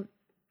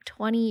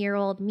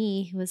 20-year-old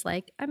me who was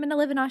like, I'm going to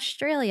live in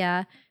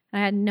Australia. I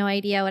had no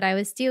idea what I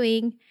was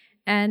doing.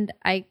 And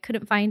I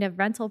couldn't find a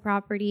rental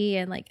property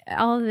and like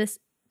all of this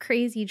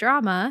crazy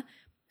drama.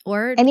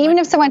 Or And even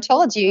if someone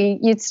told you,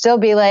 you'd still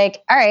be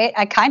like, all right,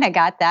 I kind of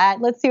got that.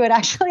 Let's see what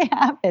actually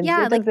happens.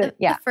 yeah, It like doesn't,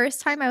 the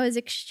first time I was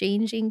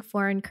exchanging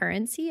foreign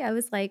currency, I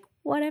was like,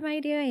 what am I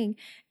doing?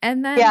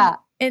 And then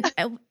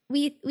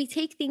we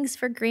take things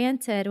for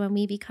granted when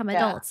we become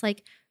adults.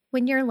 Like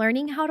when you're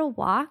learning how to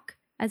walk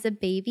as a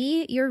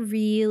baby, you're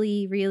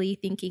really, really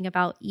thinking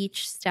about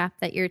each step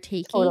that you're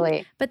taking.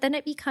 Totally. But then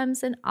it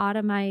becomes an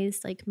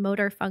automized like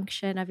motor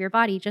function of your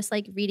body, just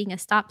like reading a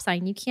stop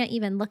sign. You can't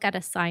even look at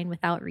a sign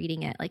without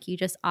reading it. Like you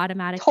just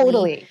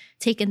automatically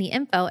take in the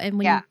info. And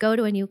when you go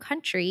to a new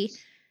country,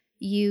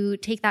 you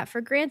take that for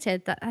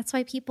granted. That's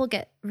why people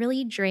get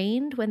really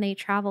drained when they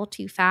travel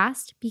too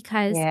fast,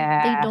 because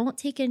they don't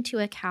take into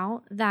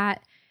account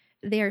that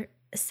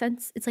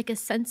it's like a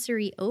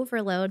sensory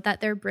overload,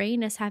 that their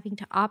brain is having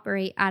to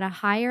operate at a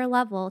higher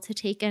level to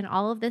take in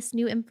all of this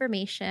new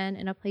information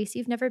in a place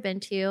you've never been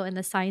to, and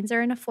the signs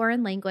are in a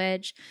foreign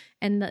language,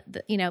 and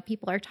the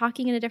people are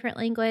talking in a different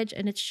language,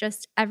 and it's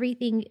just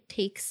everything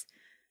takes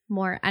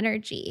more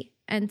energy.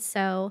 And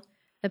so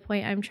the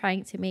point I'm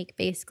trying to make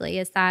basically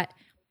is that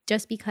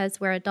just because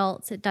we're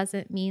adults, it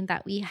doesn't mean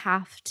that we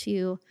have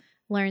to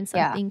learn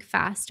something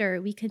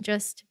faster. We can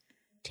just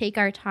take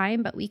our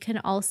time, but we can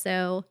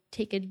also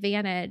take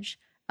advantage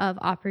of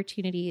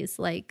opportunities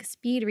like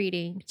speed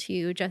reading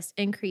to just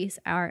increase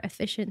our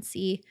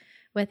efficiency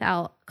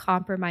without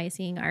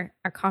compromising our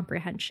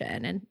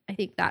comprehension. And I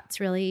think that's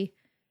really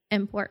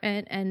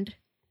important. And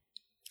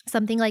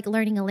something like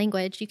learning a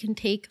language, you can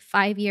take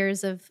 5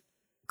 years of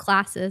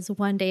classes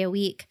 1 day a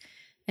week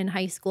in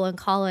high school and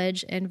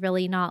college and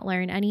really not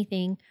learn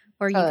anything.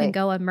 Or you can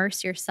go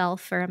immerse yourself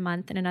for a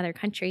month in another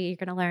country. You're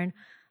going to learn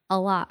a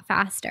lot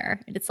faster.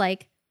 And it's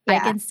like, I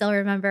can still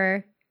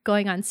remember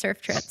going on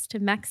surf trips to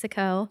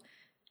Mexico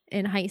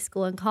in high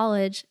school and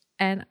college,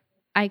 and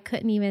I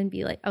couldn't even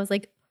be like, I was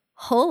like,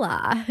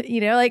 hola,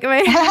 like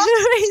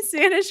my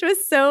Spanish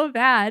was so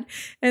bad.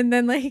 And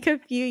then like a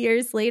few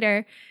years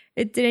later,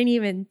 it didn't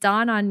even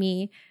dawn on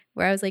me,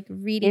 where I was like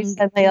reading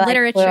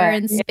literature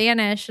in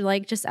Spanish,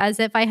 like just as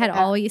if I had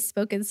always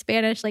spoken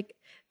Spanish. Like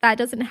that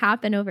doesn't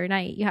happen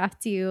overnight. You have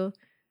to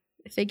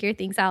figure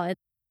things out. And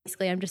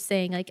basically, I'm just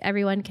saying like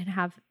everyone can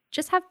have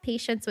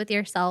patience with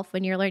yourself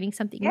when you're learning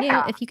something new.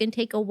 If you can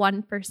take a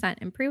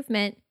 1%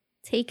 improvement,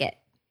 take it.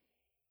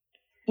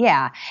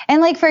 Yeah.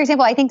 And like, for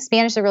example, I think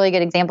Spanish is a really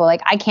good example.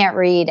 Like I can't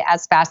read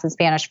as fast in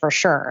Spanish for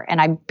sure. And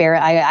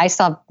I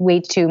still have way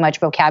too much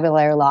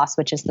vocabulary loss,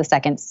 which is the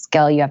second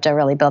skill. You have to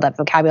really build up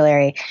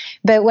vocabulary.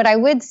 But what I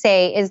would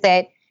say is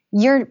that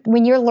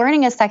when you're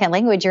learning a second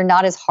language, you're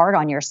not as hard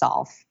on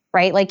yourself,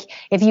 right? Like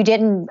if you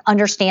didn't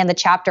understand the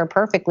chapter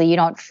perfectly, you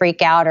don't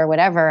freak out or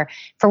whatever.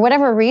 For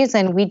whatever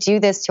reason, we do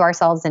this to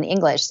ourselves in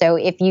English. So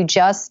if you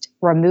just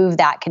remove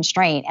that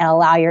constraint and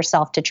allow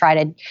yourself to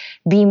try to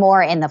be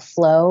more in the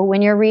flow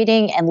when you're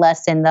reading and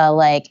less in the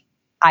like,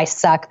 I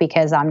suck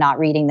because I'm not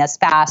reading this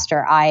fast,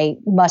 or I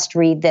must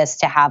read this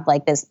to have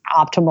like this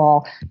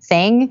optimal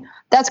thing.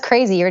 That's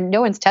crazy.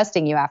 No one's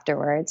testing you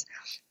afterwards.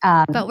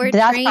 But we're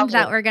trained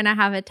that we're going to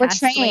have a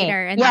test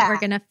later, and that we're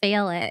going to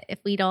fail it if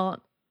we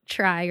don't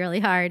try really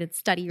hard and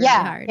study really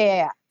hard.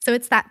 So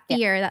it's that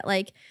fear that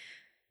like,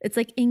 it's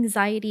like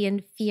anxiety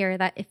and fear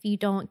that if you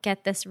don't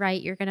get this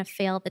right, you're going to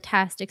fail the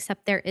test,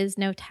 except there is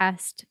no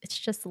test. It's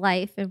just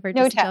life, and we're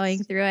just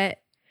going through it.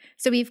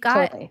 So we've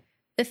got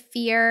the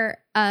fear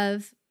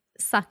of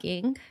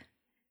sucking,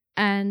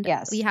 and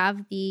we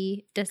have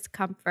the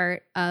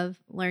discomfort of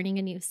learning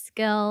a new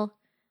skill,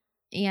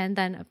 and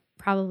then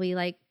probably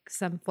like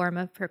some form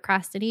of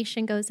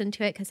procrastination goes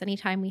into it, because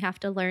anytime we have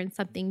to learn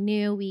something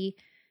new, we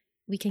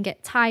can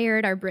get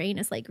tired. Our brain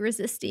is like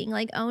resisting,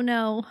 like, oh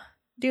no,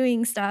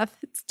 doing stuff.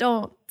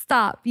 Don't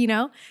stop,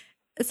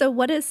 So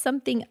what is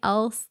something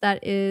else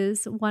that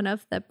is one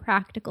of the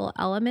practical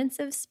elements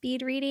of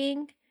speed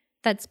reading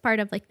that's part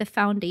of like the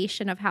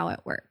foundation of how it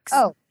works?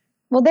 Oh,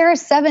 well, there are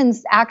 7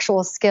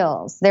 actual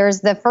skills.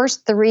 There's the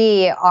first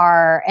 3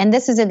 are, and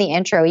this is in the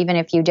intro, even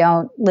if you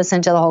don't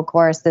listen to the whole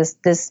course,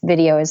 this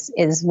video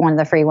is one of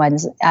the free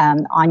ones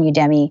on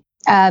Udemy.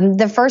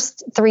 The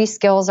first 3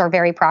 skills are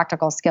very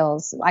practical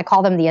skills. I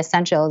call them the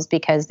essentials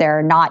because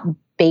they're not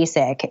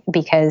basic,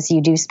 because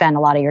you do spend a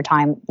lot of your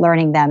time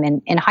learning them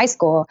in high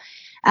school.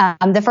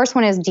 The first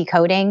one is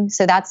decoding.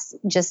 So that's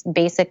just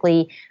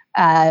basically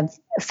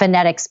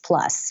phonetics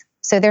plus.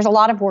 So there's a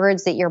lot of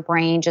words that your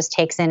brain just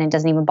takes in and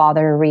doesn't even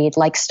bother to read,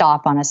 like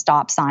stop on a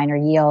stop sign or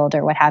yield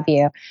or what have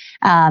you.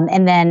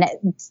 And then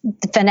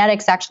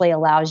phonetics actually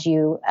allows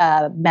you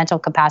mental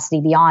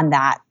capacity beyond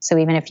that. So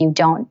even if you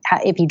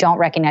don't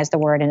recognize the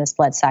word in a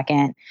split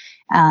second,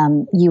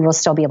 you will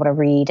still be able to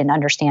read and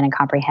understand and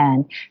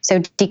comprehend. So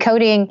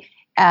decoding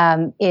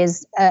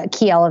is a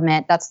key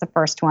element. That's the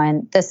first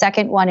one. The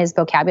second one is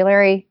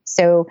vocabulary.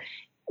 So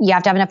you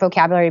have to have enough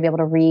vocabulary to be able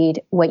to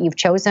read what you've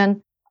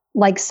chosen.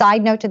 Like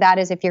side note to that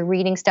is if you're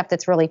reading stuff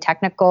that's really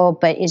technical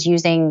but is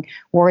using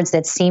words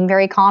that seem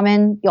very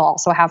common, you'll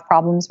also have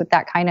problems with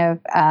that kind of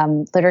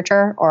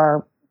literature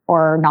or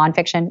or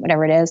nonfiction,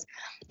 whatever it is.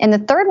 And the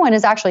third one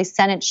is actually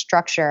sentence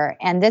structure.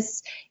 And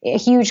this a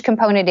huge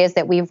component is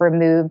that we've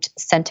removed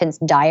sentence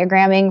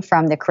diagramming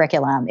from the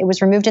curriculum. It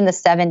was removed in the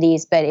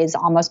 70s, but is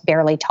almost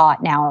barely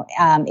taught now.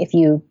 If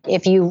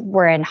you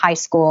were in high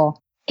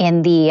school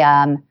in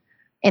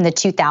the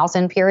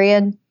 2000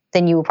 period,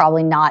 then you'll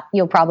probably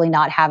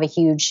not have a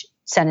huge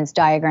sentence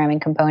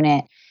diagramming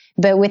component.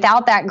 But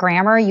without that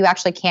grammar, you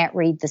actually can't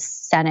read the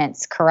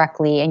sentence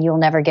correctly, and you'll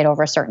never get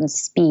over a certain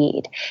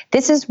speed.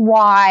 This is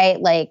why,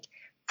 like,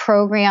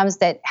 programs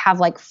that have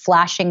like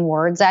flashing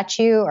words at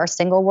you or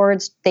single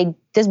words, this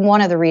is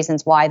one of the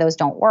reasons why those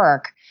don't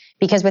work,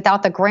 because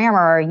without the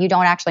grammar, you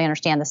don't actually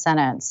understand the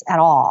sentence at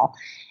all.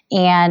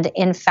 And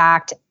in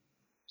fact,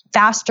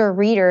 faster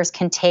readers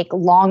can take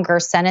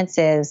longer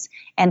sentences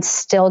and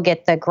still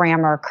get the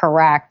grammar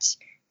correct.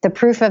 The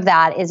proof of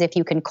that is if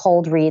you can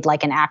cold read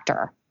like an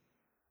actor.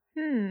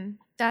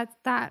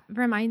 That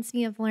reminds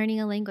me of learning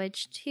a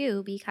language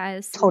too,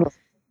 because Totally.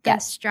 the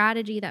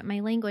strategy that my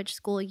language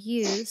school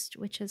used,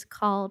 which is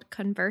called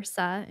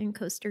Conversa in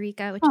Costa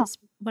Rica, which is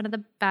one of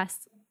the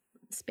best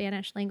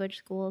Spanish language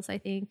schools, I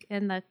think,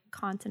 in the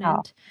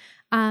continent.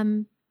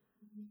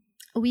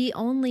 We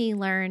only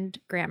learned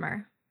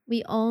grammar.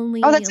 We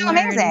only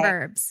learned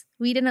verbs.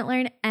 We didn't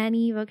learn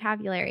any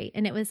vocabulary,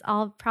 and it was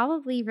all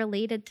probably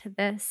related to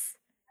this.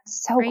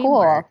 So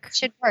framework. Cool. It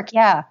should work.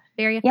 Yeah.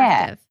 Very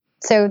effective. Yeah.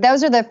 So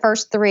those are the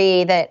first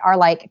three that are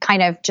like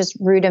kind of just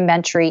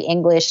rudimentary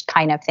English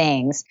kind of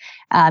things.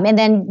 And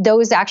then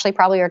those actually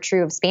probably are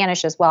true of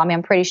Spanish as well. I mean,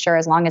 I'm pretty sure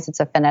as long as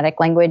it's a phonetic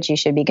language, you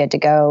should be good to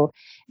go.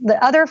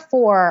 The other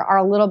four are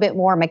a little bit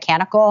more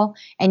mechanical,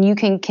 and you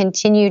can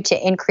continue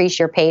to increase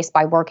your pace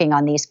by working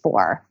on these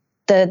four.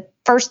 The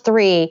first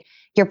three,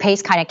 your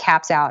pace kind of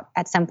caps out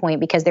at some point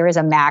because there is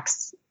a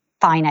max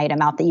finite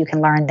amount that you can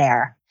learn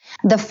there.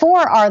 The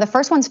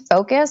first one's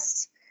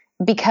focus.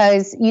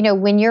 Because,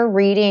 when you're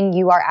reading,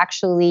 you are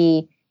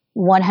actually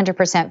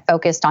 100%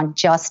 focused on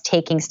just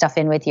taking stuff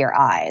in with your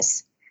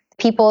eyes.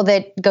 People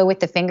that go with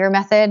the finger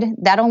method,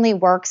 that only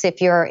works if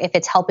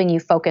it's helping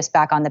you focus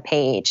back on the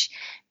page.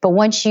 But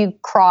once you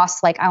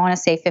cross, like, I want to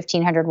say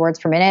 1,500 words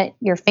per minute,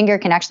 your finger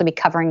can actually be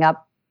covering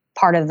up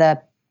part of the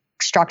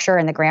structure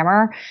and the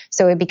grammar.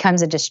 So it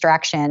becomes a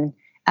distraction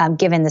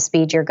given the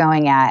speed you're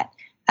going at.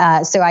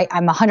 So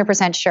I'm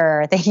 100%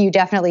 sure that you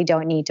definitely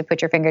don't need to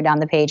put your finger down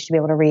the page to be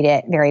able to read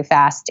it very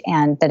fast,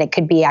 and that it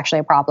could be actually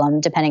a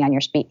problem depending on your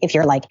speed if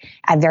you're like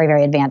at very,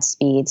 very advanced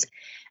speeds.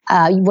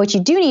 What you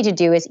do need to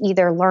do is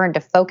either learn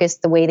to focus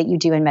the way that you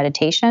do in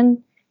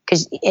meditation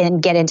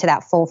and get into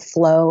that full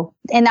flow.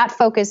 And that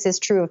focus is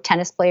true of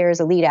tennis players.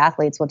 Elite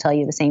athletes will tell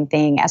you the same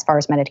thing as far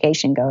as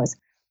meditation goes.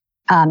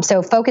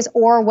 So focus,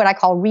 or what I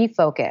call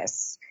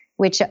refocus,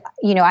 which,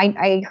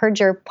 I heard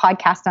your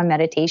podcast on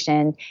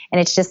meditation,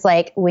 and it's just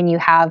like when you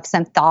have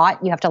some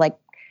thought, you have to like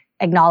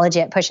acknowledge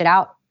it, push it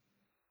out.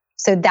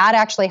 So that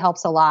actually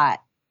helps a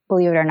lot,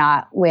 believe it or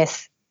not,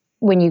 with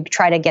when you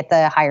try to get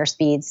the higher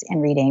speeds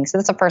in reading. So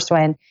that's the first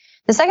one.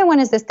 The second one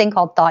is this thing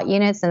called thought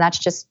units, and that's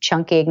just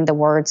chunking the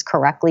words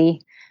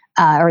correctly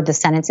or the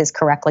sentences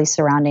correctly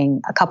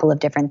surrounding a couple of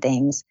different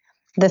things.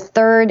 The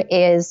third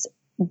is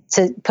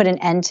to put an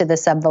end to the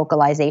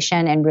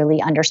subvocalization and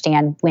really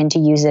understand when to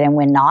use it and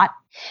when not.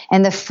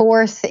 And the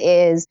fourth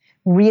is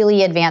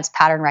really advanced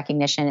pattern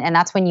recognition. And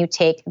that's when you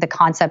take the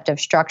concept of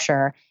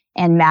structure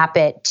and map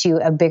it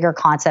to a bigger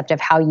concept of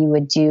how you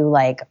would do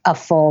like a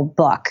full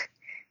book.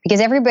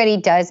 Because everybody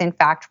does, in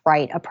fact,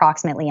 write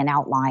approximately an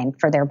outline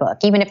for their book.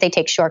 Even if they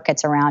take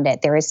shortcuts around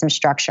it, there is some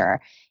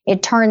structure.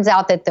 It turns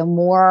out that the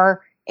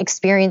more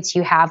experience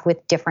you have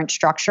with different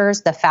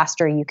structures, the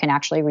faster you can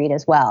actually read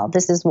as well.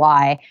 This is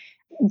why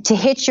to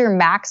hit your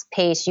max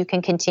pace, you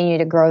can continue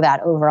to grow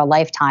that over a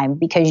lifetime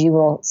because you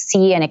will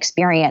see and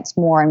experience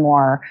more and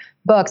more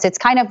books. It's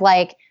kind of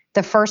like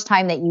the first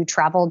time that you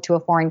traveled to a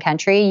foreign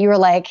country, you were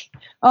like,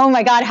 oh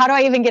my God, how do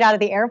I even get out of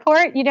the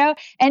airport?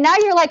 And now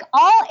you're like,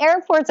 all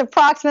airports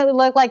approximately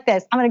look like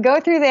this. I'm going to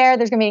go through there.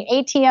 There's going to be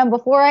an ATM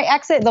before I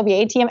exit. There'll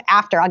be an ATM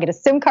after. I'll get a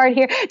SIM card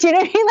here. Do you know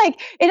what I mean? Like,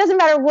 it doesn't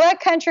matter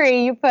what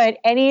country you put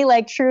any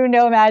like true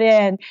nomad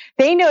in.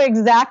 They know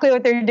exactly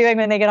what they're doing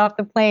when they get off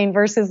the plane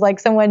versus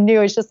like someone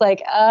new. It's just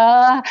like,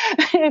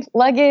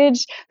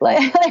 luggage,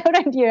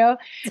 Totally.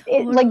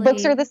 Like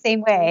books are the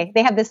same way.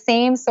 They have the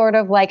same sort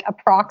of like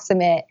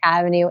approximate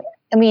avenue.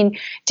 I mean,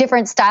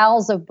 different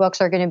styles of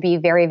books are going to be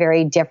very,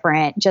 very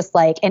different. Just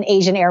like an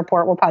Asian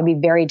airport will probably be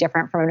very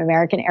different from an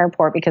American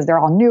airport because they're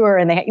all newer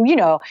and they,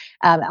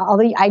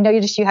 although I know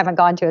you haven't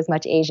gone to as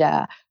much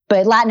Asia,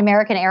 but Latin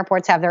American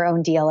airports have their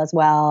own deal as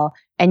well.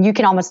 And you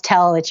can almost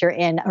tell that you're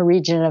in a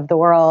region of the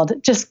world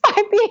just by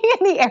being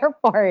in the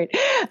airport.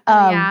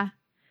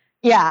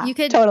 Yeah, you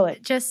could totally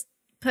just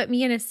put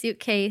me in a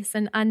suitcase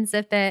and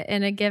unzip it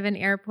in a given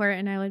airport,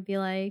 and I would be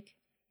like,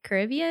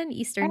 Caribbean,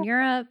 Eastern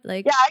Europe,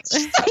 like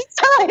totally.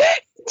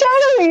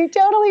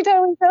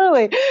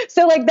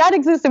 So like that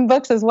exists in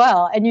books as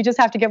well, and you just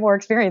have to get more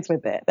experience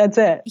with it. That's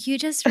it. You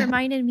just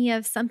reminded me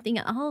of something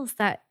else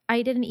that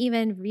I didn't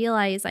even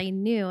realize I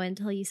knew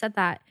until you said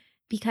that.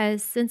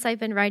 because since I've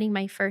been writing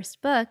my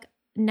first book,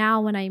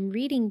 now when I'm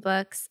reading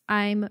books,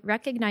 I'm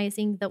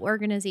recognizing the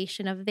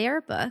organization of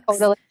their books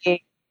Totally. and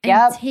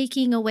Yep.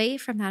 taking away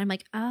from that. I'm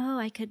like, oh,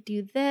 I could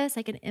do this.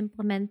 I can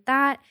implement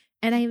that.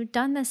 And I've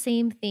done the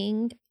same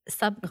thing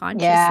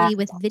subconsciously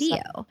with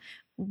video.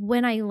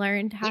 When I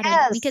learned how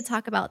to, we could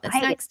talk about this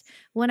next.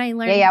 When I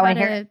learned how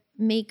to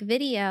make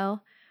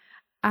video,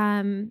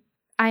 I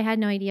had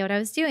no idea what I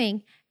was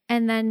doing.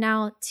 And then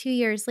now 2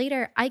 years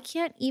later, I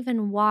can't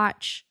even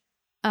watch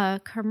a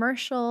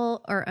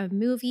commercial or a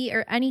movie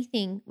or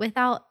anything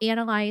without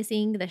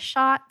analyzing the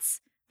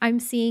shots. I'm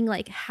seeing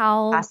like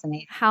how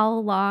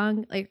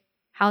long, like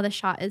how the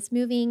shot is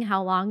moving,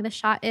 how long the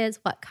shot is,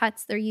 what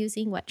cuts they're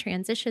using, what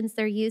transitions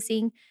they're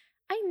using.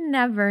 I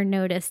never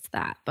noticed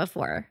that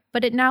before,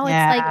 but now it's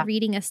like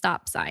reading a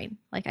stop sign.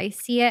 Like I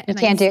see it and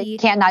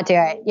can't not do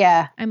it.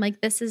 Yeah. I'm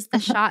like, this is the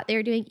shot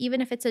they're doing. Even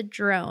if it's a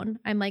drone,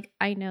 I'm like,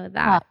 I know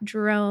that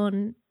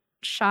drone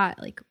shot,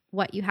 like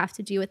what you have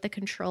to do with the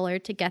controller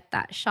to get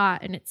that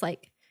shot. And it's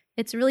like,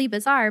 it's really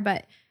bizarre,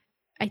 but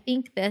I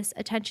think this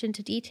attention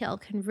to detail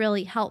can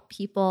really help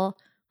people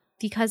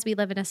because we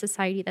live in a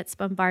society that's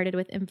bombarded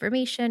with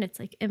information. It's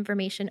like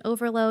information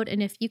overload.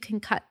 And if you can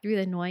cut through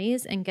the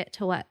noise and get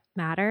to what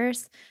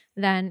matters,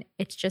 then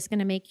it's just going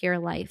to make your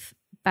life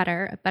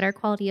better, a better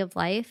quality of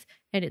life,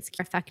 and it's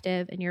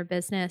effective in your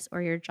business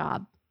or your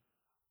job.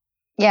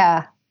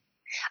 Yeah.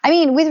 I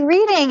mean, with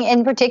reading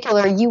in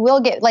particular, you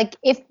will get like,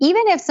 even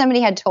if somebody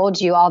had told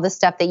you all the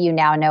stuff that you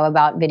now know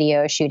about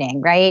video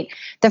shooting, right?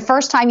 The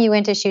first time you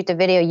went to shoot the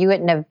video, you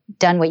wouldn't have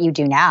done what you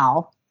do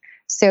now.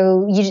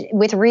 So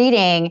with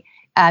reading,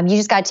 you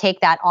just got to take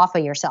that off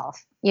of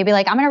yourself. You'd be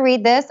like, I'm going to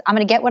read this. I'm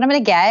going to get what I'm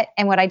going to get.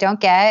 And what I don't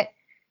get,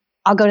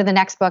 I'll go to the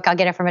next book. I'll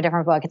get it from a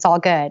different book. It's all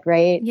good,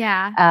 right?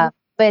 Yeah.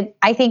 But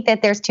I think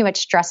that there's too much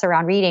stress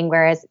around reading,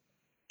 whereas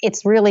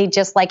it's really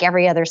just like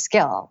every other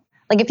skill.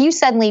 Like if you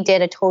suddenly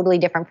did a totally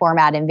different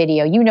format in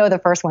video, the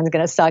first one's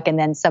going to suck. And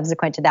then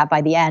subsequent to that,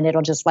 by the end,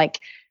 it'll just like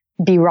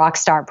be rock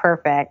star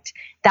perfect.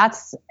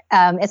 That's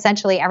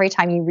essentially every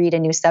time you read a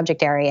new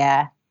subject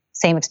area,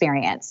 same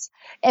experience.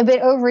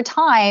 But over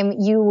time,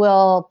 you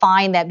will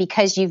find that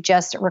because you've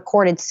just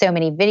recorded so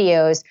many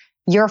videos,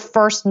 your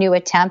first new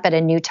attempt at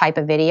a new type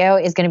of video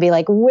is going to be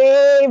like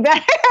way better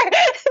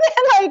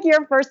than like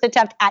your first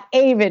attempt at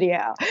a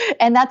video.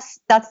 And that's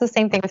the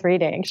same thing with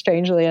reading,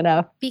 strangely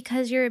enough.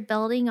 Because you're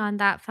building on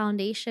that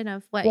foundation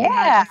of what you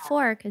had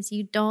before, because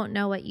you don't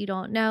know what you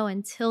don't know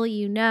until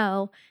you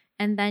know,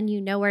 and then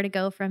you know where to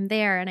go from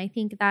there. And I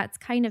think that's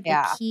kind of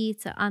the key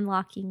to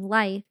unlocking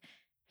life.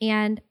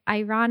 And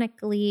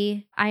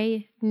ironically,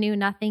 I knew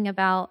nothing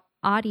about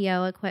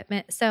audio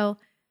equipment. So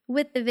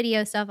with the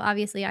video stuff,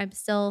 obviously, I'm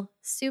still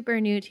super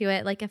new to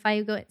it. Like if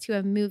I go to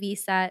a movie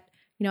set,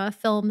 a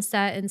film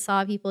set and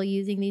saw people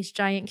using these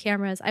giant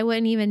cameras, I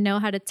wouldn't even know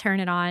how to turn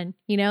it on.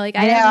 Like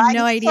I have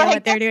no idea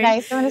what they're doing.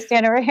 Nice. I'm going to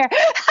stand over here.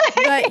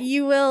 But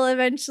you will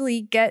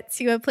eventually get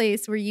to a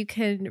place where you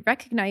can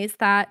recognize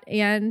that.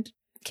 And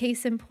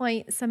case in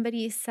point,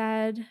 somebody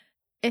said,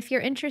 if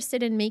you're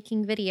interested in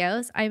making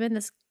videos, I'm in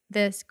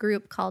this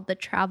group called the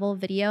Travel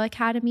Video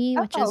Academy,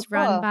 which is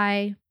run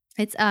by,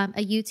 it's a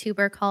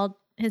YouTuber called,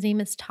 his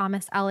name is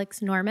Thomas Alex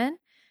Norman.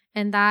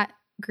 And that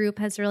group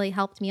has really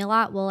helped me a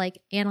lot. We'll like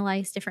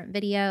analyze different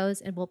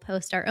videos and we'll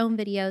post our own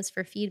videos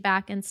for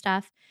feedback and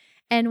stuff.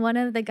 And one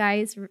of the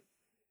guys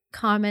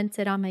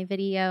commented on my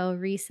video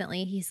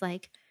recently. He's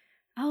like,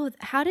 oh,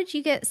 how did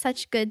you get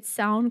such good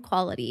sound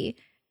quality?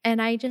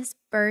 And I just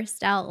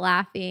burst out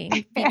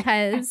laughing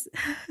because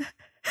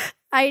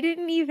I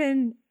didn't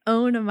even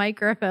own a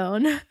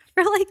microphone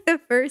for like the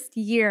first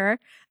year.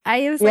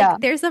 I was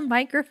like, there's a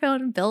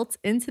microphone built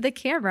into the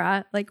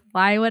camera. Like,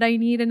 why would I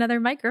need another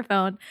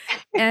microphone?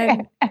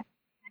 And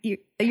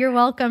you're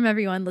welcome,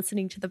 everyone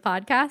listening to the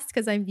podcast,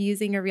 because I'm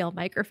using a real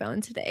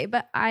microphone today.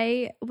 But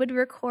I would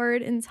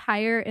record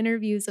entire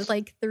interviews with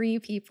like 3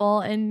 people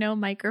and no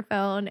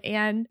microphone.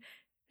 And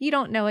you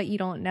don't know what you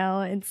don't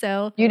know. And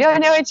so you don't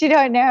know what you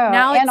don't know.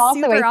 Now it's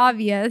also super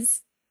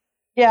obvious.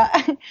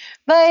 Yeah.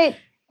 But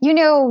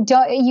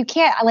you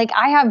can't, like,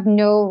 I have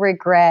no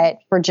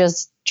regret for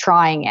just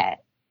trying it.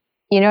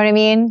 You know what I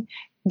mean?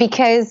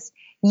 Because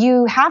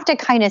you have to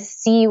kind of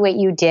see what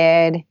you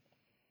did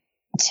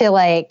to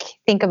like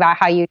think about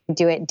how you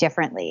do it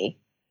differently.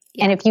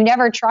 Yeah. And if you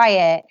never try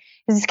it,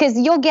 it's because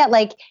you'll get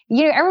like,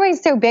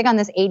 everybody's so big on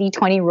this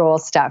 80-20 rule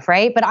stuff,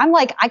 right? But I'm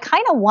like, I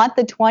kind of want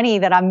the 20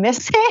 that I'm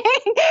missing.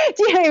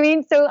 Do you know what I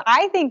mean? So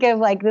I think of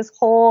like this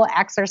whole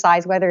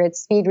exercise, whether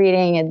it's speed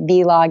reading and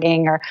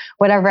vlogging or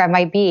whatever it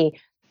might be.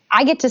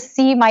 I get to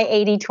see my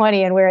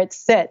 80-20 and where it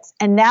sits.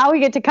 And now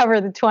we get to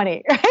cover the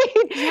 20, right?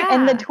 Yeah.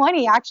 And the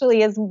 20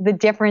 actually is the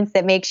difference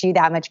that makes you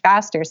that much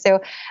faster.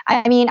 So,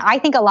 I mean, I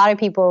think a lot of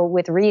people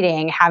with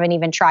reading haven't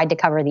even tried to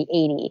cover the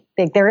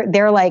 80.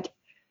 They're like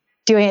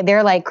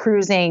they're like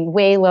cruising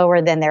way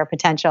lower than their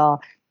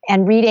potential.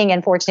 And reading,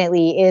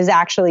 unfortunately, is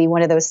actually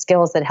one of those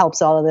skills that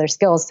helps all of their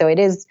skills. So it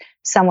is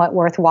somewhat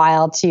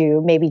worthwhile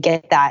to maybe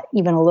get that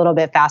even a little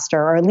bit faster,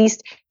 or at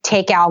least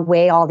take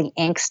away all the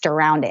angst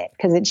around it,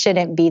 because it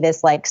shouldn't be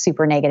this like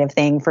super negative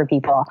thing for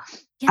people.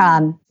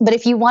 Yeah. But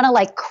if you want to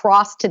like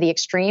cross to the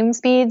extreme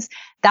speeds,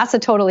 that's a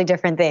totally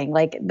different thing.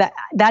 Like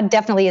that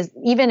definitely is.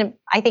 Even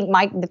I think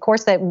the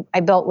course that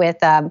I built with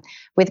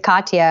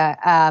Katya,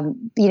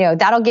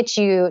 that'll get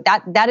you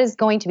that is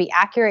going to be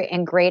accurate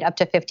and great up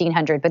to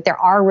 1500. But there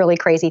are really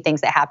crazy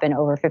things that happen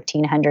over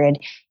 1500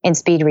 in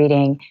speed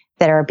reading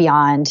that are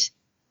beyond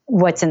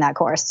what's in that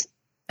course.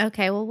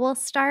 Okay, well, we'll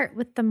start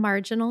with the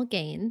marginal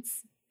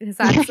gains, because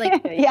that's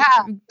like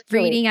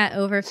reading at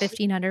over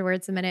 1,500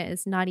 words a minute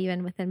is not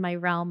even within my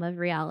realm of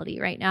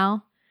reality right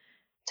now.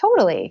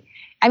 Totally.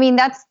 I mean,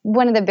 that's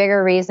one of the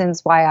bigger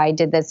reasons why I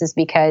did this, is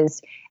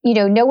because,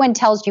 no one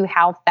tells you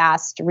how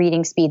fast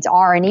reading speeds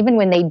are. And even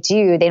when they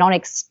do, they don't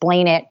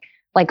explain it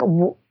like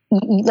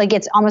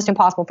it's almost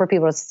impossible for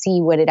people to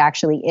see what it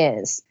actually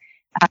is.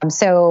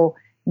 So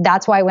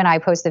that's why when I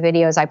post the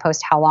videos, I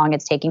post how long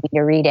it's taking me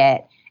to read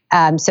it,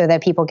 so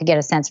that people could get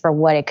a sense for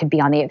what it could be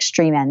on the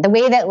extreme end. The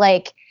way that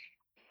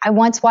I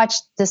once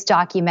watched this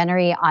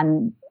documentary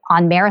on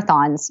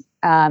marathons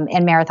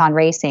and marathon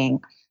racing.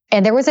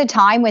 And there was a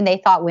time when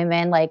they thought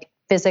women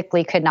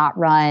physically could not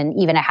run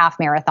even a half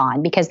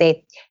marathon, because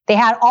they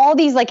had all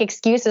these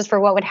excuses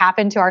for what would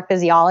happen to our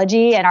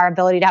physiology and our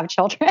ability to have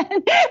children.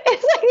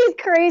 It's these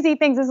crazy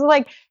things. This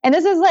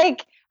is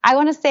I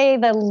want to say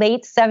the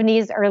late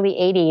 70s, early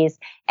 80s.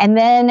 And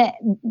then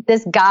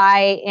this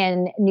guy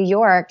in New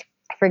York,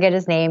 I forget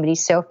his name, but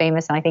he's so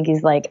famous, and I think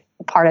he's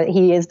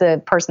he is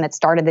the person that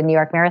started the New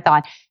York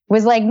Marathon,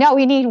 was like, no,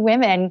 we need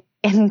women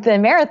in the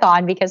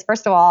marathon, because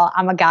first of all,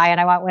 I'm a guy and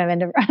I want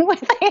women to run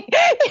with me.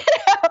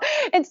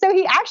 And so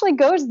he actually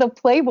goes to the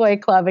Playboy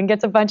Club and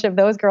gets a bunch of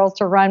those girls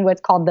to run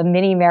what's called the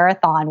mini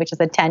marathon, which is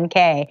a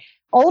 10K.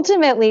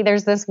 Ultimately,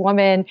 there's this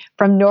woman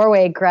from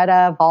Norway,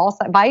 Greta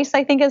Weiss,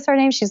 I think is her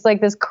name. She's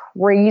this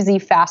crazy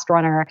fast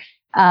runner.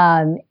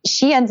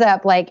 She ends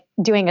up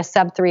doing a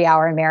sub 3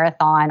 hour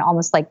marathon,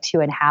 almost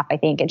 2.5, I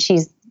think. And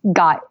she's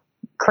got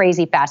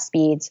crazy fast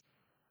speeds.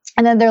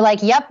 And then they're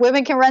like, yep,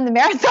 women can run the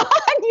marathon,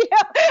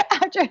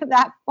 after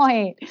that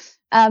point.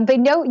 But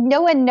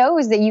no one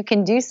knows that you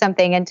can do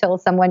something until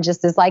someone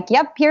just is like,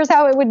 yep, here's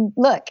how it would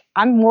look.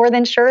 I'm more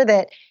than sure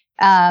that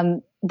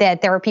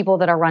there are people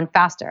that are run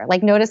faster.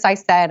 Notice I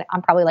said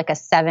I'm probably a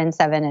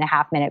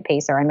 7.5 minute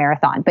pacer in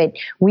marathon, but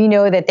we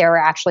know that there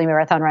are actually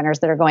marathon runners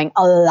that are going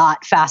a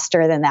lot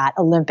faster than that,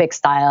 Olympic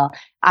style.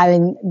 I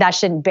mean, that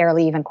shouldn't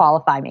barely even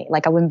qualify me.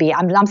 I wouldn't be,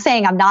 I'm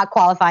saying I'm not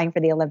qualifying for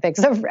the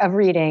Olympics of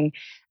reading.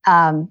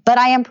 But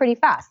I am pretty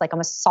fast. I'm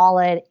a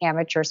solid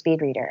amateur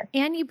speed reader.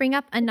 And you bring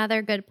up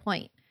another good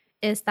point,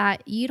 is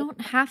that you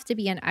don't have to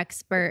be an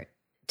expert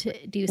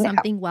to do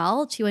something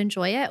well, to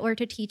enjoy it, or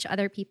to teach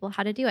other people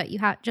how to do it. You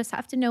just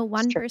have to know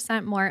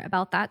 1% more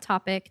about that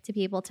topic to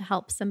be able to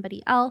help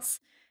somebody else.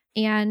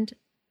 And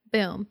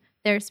boom,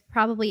 there's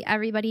probably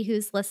everybody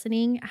who's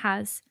listening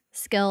has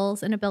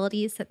skills and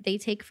abilities that they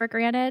take for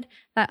granted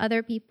that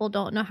other people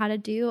don't know how to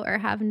do or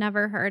have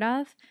never heard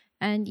of.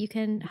 And you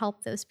can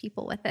help those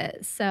people with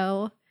it.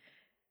 So,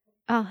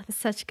 that's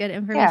such good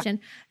information.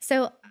 Yeah.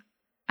 So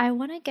I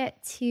want to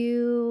get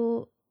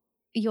to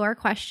your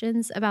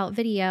questions about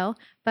video,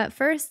 but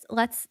first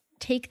let's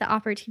take the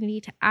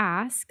opportunity to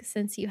ask,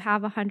 since you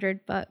have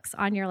 100 books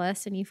on your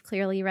list and you've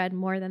clearly read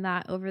more than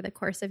that over the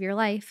course of your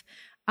life,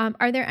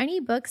 are there any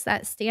books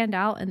that stand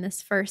out in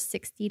this first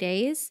 60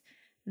 days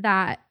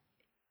that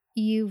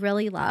you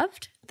really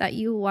loved, that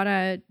you want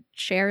to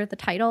share the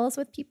titles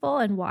with people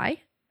and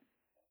why?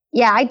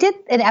 Yeah, I did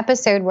an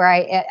episode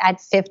at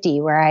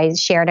 50 where I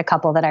shared a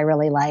couple that I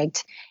really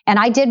liked. And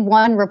I did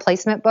one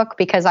replacement book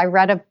because I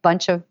read a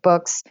bunch of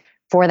books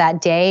for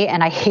that day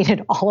and I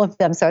hated all of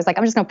them. So I was like,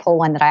 I'm just going to pull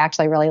one that I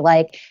actually really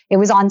like. It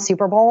was on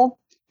Super Bowl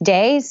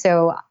day.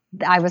 So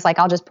I was like,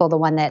 I'll just pull the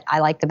one that I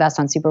like the best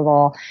on Super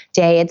Bowl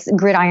day. It's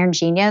Gridiron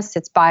Genius.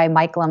 It's by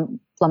Mike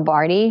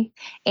Lombardi.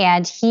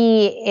 And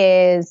he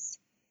is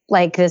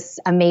this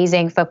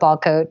amazing football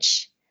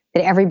coach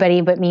that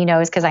everybody but me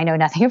knows, because I know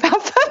nothing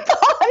about football.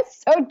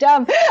 So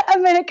dumb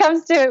when it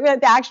comes to the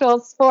actual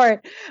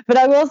sport. But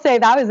I will say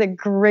that was a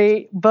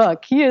great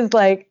book. He is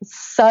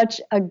such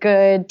a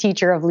good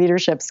teacher of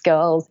leadership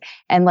skills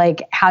and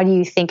how do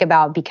you think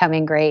about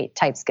becoming great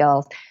type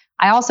skills.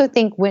 I also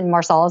think Wynton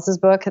Marsalis's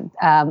book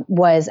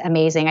was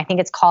amazing. I think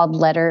it's called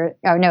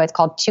it's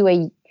called To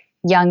a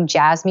Young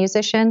Jazz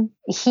Musician.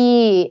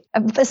 He,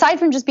 aside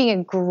from just being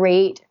a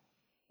great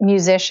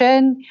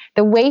musician,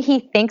 the way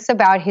he thinks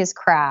about his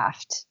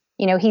craft,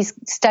 he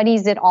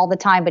studies it all the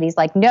time, but he's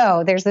like,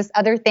 no, there's this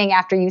other thing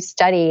after you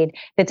studied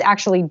that's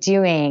actually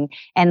doing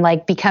and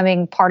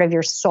becoming part of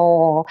your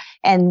soul.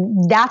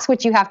 And that's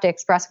what you have to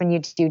express when you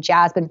do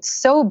jazz. But it's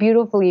so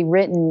beautifully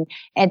written.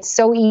 It's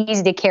so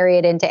easy to carry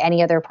it into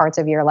any other parts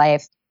of your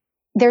life.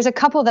 There's a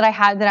couple that I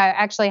had that I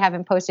actually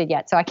haven't posted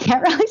yet, so I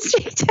can't really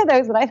speak to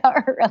those, but I thought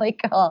were really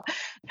cool.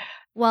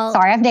 Well,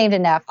 sorry, I've named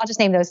enough. I'll just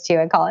name those two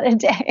and call it a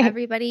day.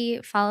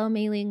 Everybody follow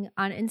Mei Ling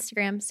on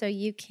Instagram so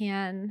you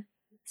can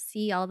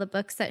see all the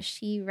books that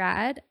she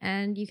read,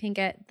 and you can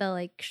get the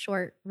like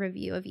short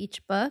review of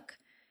each book.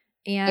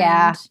 And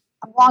yeah,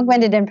 I'm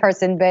long-winded in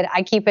person, but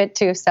I keep it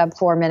to sub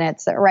 4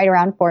 minutes, right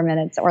around 4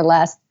 minutes or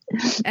less.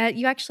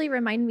 You actually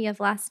remind me of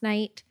last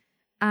night.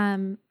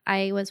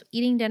 I was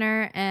eating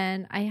dinner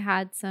and I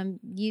had some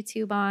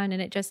YouTube on,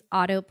 and it just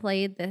auto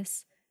played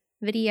this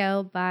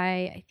video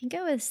by, I think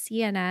it was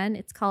CNN.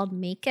 It's called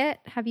Make It.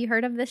 Have you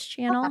heard of this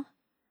channel?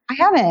 I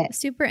haven't.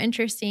 Super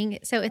interesting.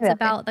 So it's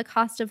about the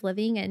cost of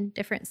living in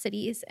different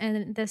cities.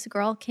 And this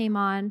girl came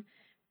on,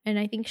 and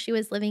I think she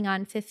was living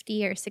on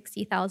 $50,000 or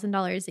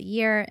 $60,000 a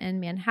year in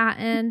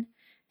Manhattan.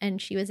 And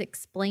she was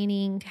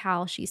explaining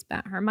how she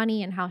spent her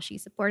money and how she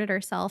supported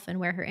herself and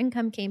where her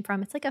income came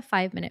from. It's like a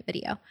 5-minute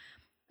video.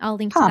 I'll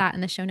link to that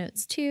in the show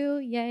notes too.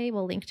 Yay.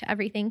 We'll link to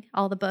everything,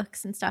 all the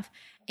books and stuff.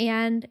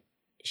 And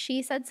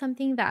she said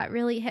something that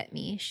really hit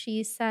me.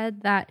 She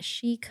said that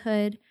she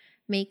could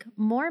make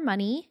more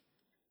money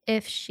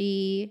if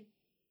she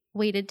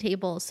waited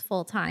tables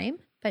full time,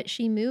 but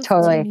she moved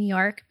to New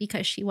York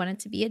because she wanted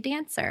to be a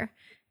dancer.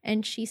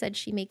 And she said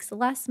she makes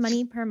less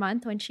money per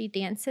month when she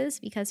dances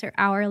because her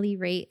hourly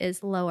rate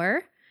is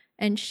lower,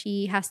 and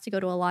she has to go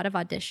to a lot of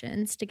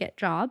auditions to get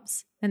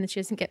jobs, and she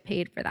doesn't get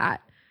paid for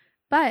that.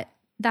 But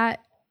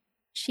that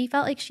she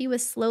felt like she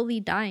was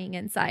slowly dying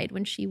inside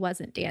when she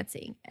wasn't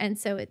dancing. And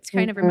so it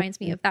kind of reminds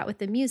me of that with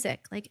the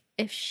music. Like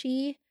if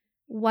she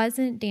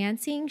wasn't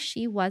dancing,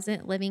 she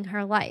wasn't living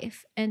her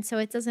life. And so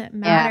it doesn't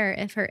matter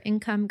if her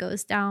income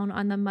goes down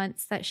on the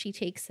months that she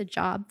takes a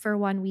job for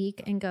 1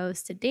 week and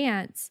goes to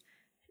dance.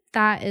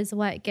 That is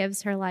what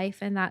gives her life,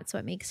 and that's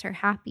what makes her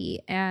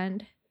happy.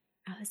 And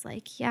I was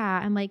like,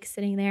 yeah, I'm like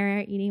sitting there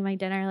eating my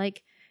dinner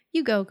like,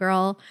 you go,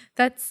 girl.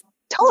 That's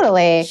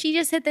totally. She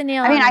just hit the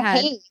nail on the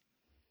head.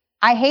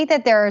 I hate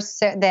that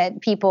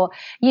that people,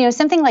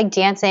 something like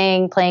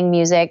dancing, playing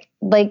music,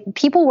 like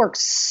people work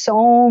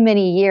so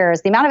many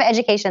years. The amount of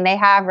education they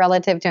have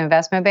relative to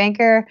investment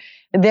banker,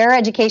 their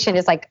education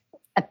is like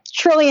 1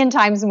 trillion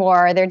times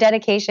more. Their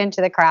dedication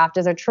to the craft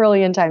is 1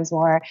 trillion times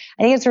more.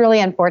 I think it's really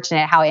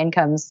unfortunate how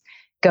incomes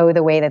go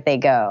the way that they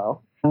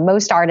go.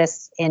 Most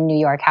artists in New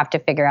York have to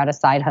figure out a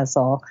side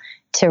hustle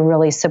to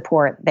really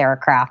support their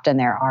craft and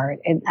their art.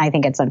 And I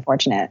think it's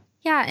unfortunate.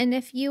 Yeah, and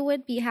if you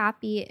would be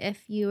happy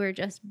if you were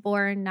just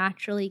born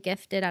naturally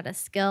gifted at a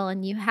skill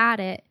and you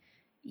had it,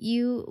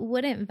 you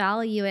wouldn't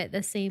value it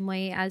the same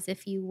way as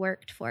if you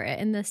worked for it.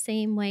 In the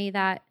same way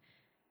that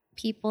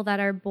people that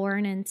are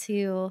born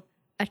into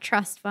a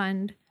trust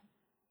fund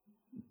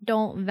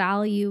don't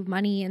value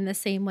money in the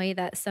same way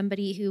that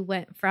somebody who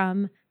went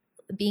from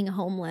being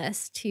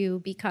homeless to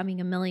becoming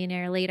a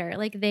millionaire later,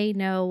 like they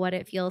know what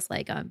it feels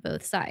like on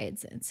both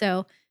sides. And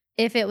so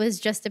if it was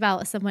just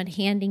about someone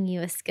handing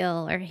you a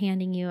skill or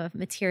handing you a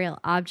material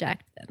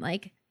object, then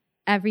like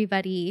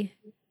everybody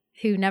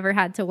who never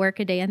had to work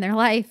a day in their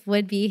life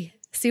would be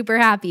super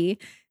happy,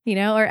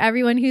 or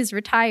everyone who's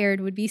retired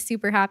would be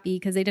super happy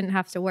because they didn't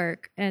have to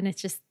work. And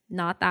it's just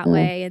not that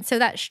way. And so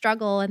that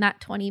struggle and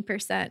that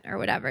 20% or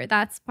whatever,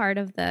 that's part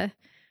of the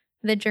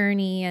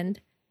journey.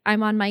 And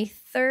I'm on my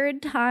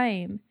 3rd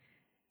time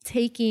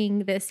taking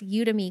this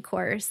Udemy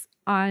course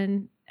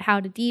on how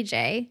to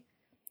DJ.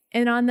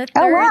 And on the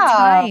 3rd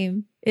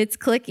time, it's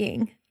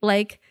clicking.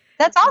 Like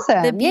that's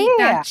awesome. The beat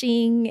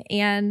matching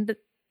and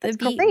the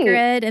beat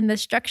grid and the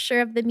structure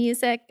of the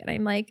music. And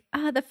I'm like,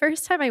 the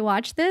first time I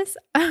watched this,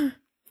 I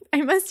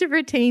must have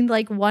retained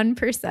like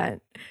 1%.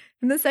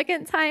 And the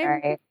second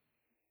time,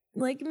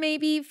 like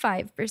maybe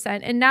 5%.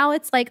 And now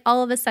it's like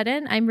all of a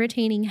sudden I'm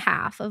retaining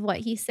half of what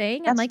he's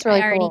saying. I'm like,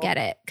 really I already get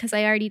it because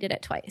I already did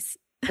it twice.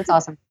 That's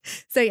awesome.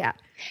 So yeah.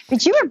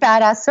 But you were a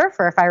badass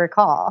surfer, if I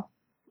recall.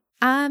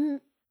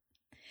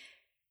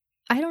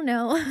 I don't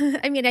know.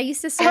 I mean, I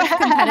used to surf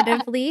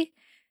competitively,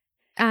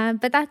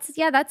 but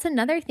that's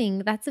another thing.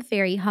 That's a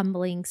very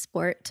humbling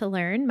sport to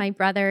learn. My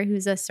brother,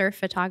 who's a surf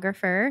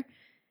photographer,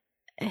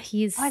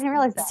 he's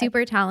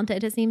super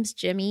talented. His name's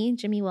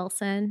Jimmy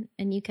Wilson,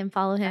 and you can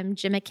follow him,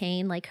 Jim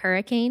McCain, like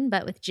hurricane,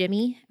 but with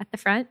Jimmy at the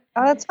front.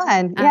 Oh, that's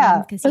fun.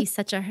 Yeah. Because he's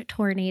such a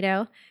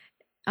tornado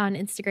on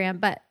Instagram.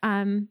 But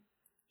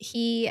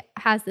he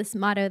has this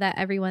motto that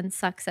everyone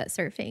sucks at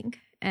surfing.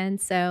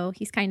 And so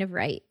he's kind of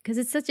right because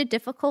it's such a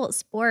difficult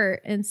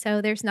sport. And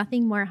so there's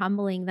nothing more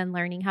humbling than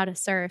learning how to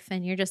surf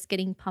and you're just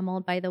getting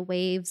pummeled by the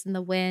waves and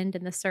the wind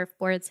and the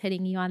surfboards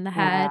hitting you on the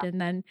head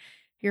and then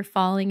you're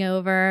falling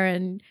over.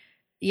 And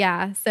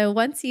so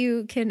once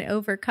you can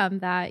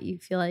overcome that, you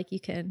feel like you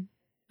can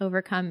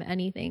overcome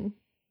anything.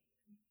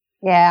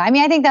 Yeah. I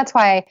mean, I think that's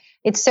why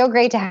it's so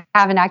great to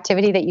have an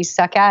activity that you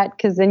suck at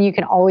because then you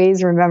can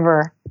always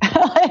remember.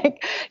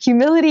 Like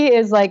humility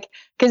is like,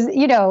 because,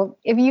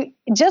 if you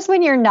just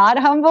when you're not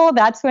humble,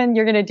 that's when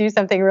you're going to do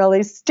something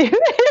really stupid.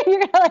 You're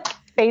going to like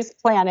face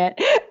plant it.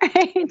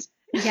 Right.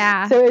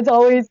 Yeah. So it's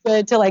always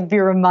good to like be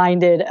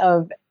reminded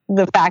of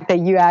the fact that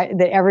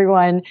that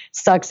everyone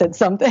sucks at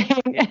something.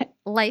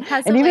 Life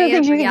has and a even way the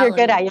things of you think you're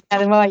good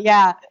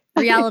at,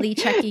 reality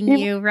checking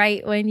you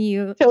right when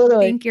you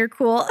think you're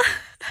cool.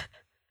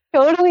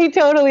 Totally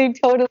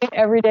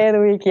every day of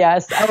the week.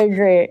 Yes, I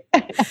agree.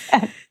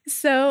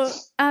 So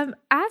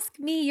ask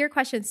me your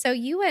question. So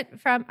you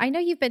went from, I know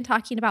you've been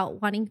talking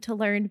about wanting to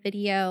learn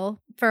video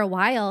for a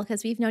while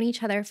because we've known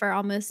each other for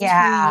almost 2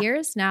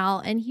 years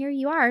now. And here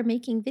you are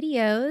making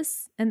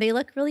videos and they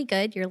look really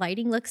good. Your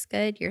lighting looks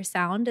good. Your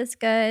sound is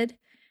good.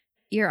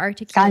 Your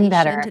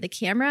articulation to the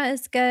camera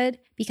is good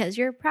because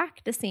you're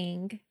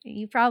practicing.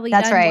 You've probably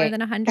done more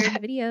than 100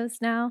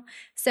 videos now.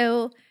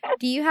 So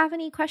do you have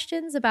any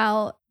questions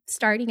about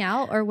starting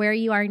out or where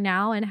you are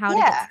now and how to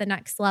get to the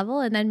next level?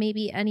 And then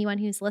maybe anyone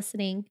who's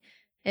listening,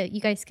 you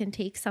guys can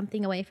take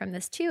something away from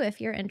this too if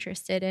you're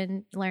interested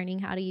in learning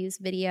how to use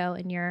video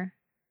in your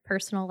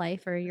personal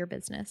life or your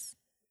business.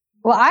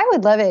 Well, I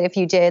would love it if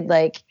you did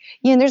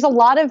there's a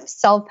lot of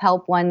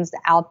self-help ones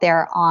out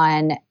there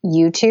on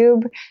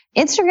YouTube.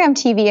 Instagram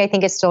TV, I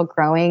think, is still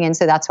growing. And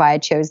so that's why I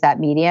chose that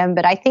medium.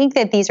 But I think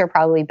that these are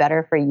probably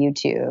better for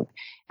YouTube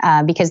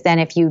because then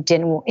if you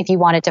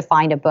wanted to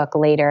find a book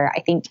later,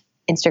 I think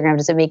Instagram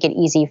doesn't make it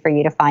easy for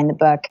you to find the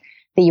book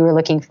that you were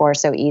looking for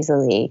so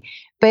easily.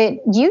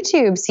 But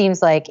YouTube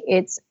seems like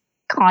it's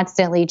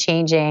constantly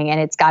changing and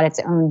it's got its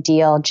own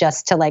deal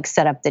just to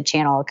set up the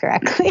channel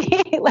correctly.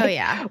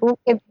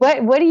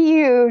 What do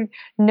you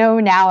know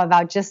now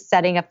about just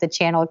setting up the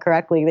channel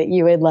correctly that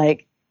you would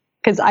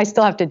because I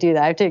still have to do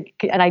that.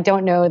 And I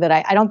don't know that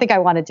I don't think I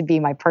want it to be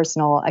my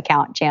personal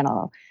account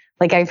channel.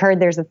 I've heard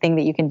there's a thing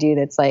that you can do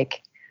that's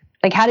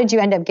how did you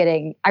end up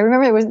getting, I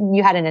remember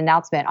you had an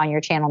announcement on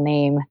your channel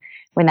name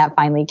when that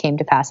finally came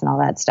to pass and all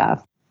that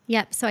stuff.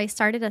 Yep. So I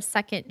started a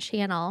second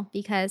channel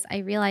because I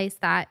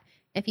realized that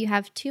if you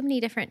have too many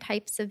different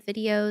types of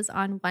videos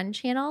on one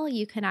channel,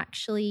 you can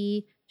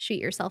actually shoot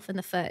yourself in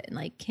the foot and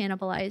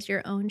cannibalize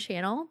your own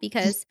channel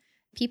because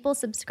people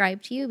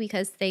subscribe to you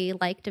because they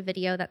liked a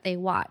video that they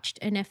watched.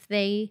 And if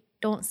they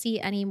don't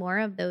see any more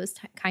of those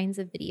kinds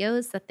of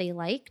videos that they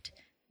liked,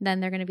 then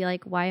they're going to be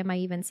like, why am I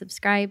even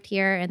subscribed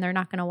here? And they're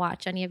not going to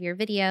watch any of your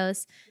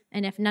videos.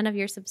 And if none of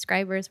your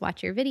subscribers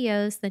watch your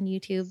videos, then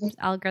YouTube's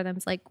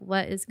algorithm's like,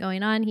 what is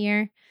going on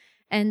here?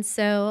 And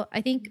so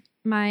I think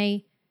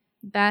my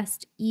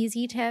best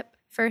easy tip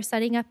for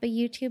setting up a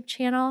YouTube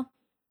channel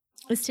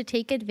is to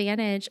take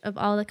advantage of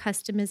all the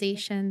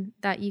customization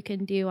that you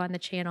can do on the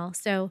channel.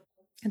 So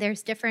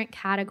there's different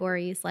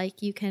categories,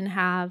 you can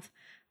have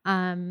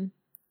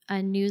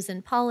a news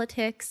and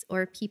politics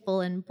or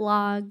people and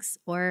blogs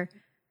or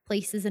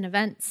places and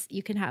events.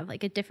 You can have a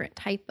different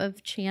type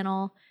of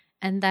channel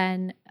and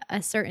then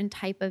a certain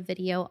type of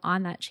video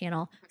on that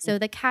channel. So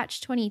the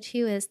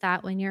catch-22 is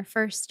that when you're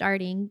first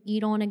starting, you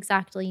don't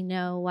exactly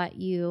know what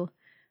you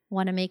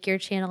want to make your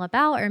channel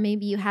about, or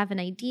maybe you have an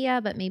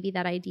idea, but maybe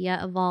that idea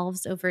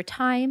evolves over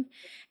time.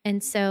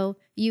 And so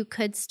you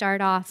could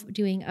start off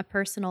doing a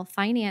personal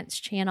finance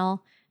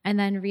channel and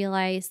then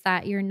realize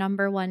that your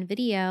number one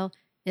video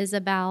is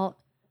about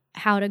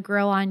how to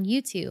grow on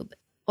YouTube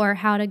or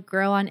how to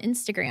grow on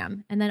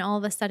Instagram. And then all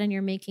of a sudden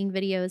you're making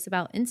videos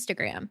about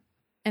Instagram,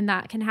 and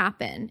that can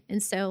happen.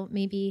 And so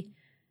maybe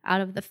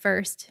out of the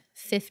first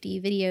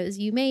 50 videos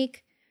you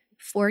make,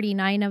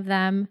 49 of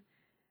them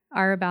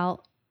are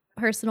about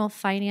personal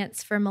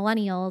finance for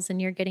millennials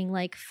and you're getting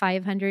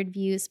 500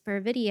 views per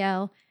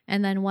video.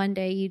 And then one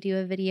day you do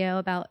a video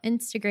about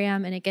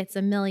Instagram and it gets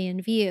 1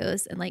 million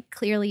views. And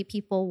clearly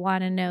people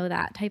want to know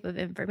that type of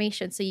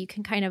information. So you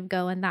can kind of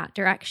go in that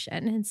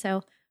direction. And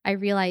so I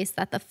realized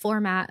that the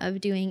format of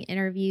doing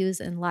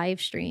interviews and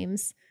live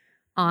streams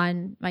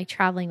on my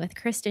Traveling with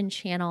Kristen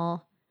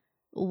channel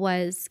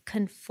was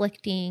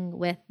conflicting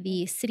with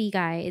the city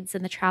guides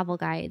and the travel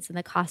guides and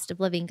the cost of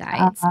living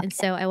guides. And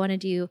so I wanted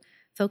to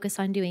focus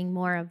on doing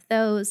more of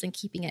those and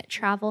keeping it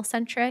travel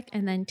centric,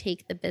 and then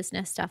take the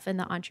business stuff and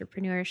the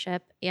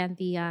entrepreneurship and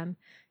the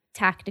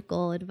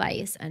tactical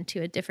advice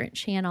onto a different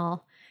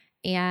channel.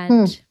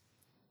 And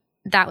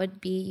that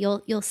would be,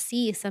 you'll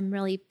see some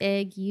really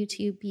big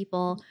YouTube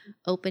people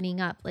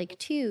opening up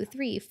 2,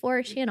 3,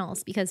 4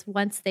 channels, because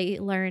once they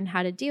learn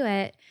how to do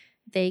it,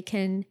 they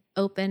can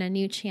open a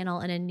new channel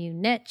in a new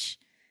niche.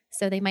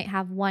 So they might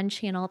have one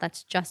channel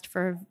that's just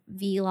for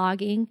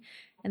vlogging,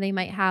 and they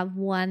might have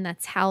one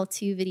that's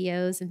how-to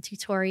videos and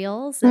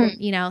tutorials,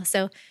 or,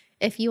 so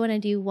if you want to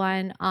do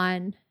one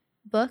on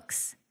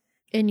books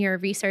in your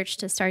research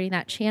to starting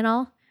that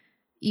channel,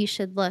 you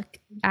should look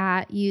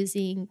at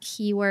using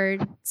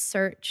keyword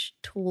search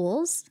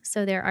tools.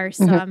 So there are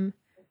some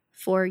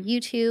for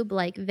YouTube,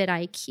 like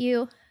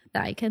vidIQ,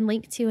 that I can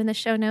link to in the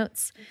show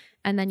notes.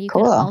 And then you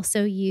can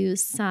also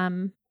use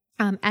some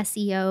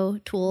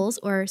SEO tools,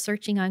 or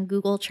searching on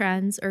Google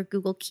Trends or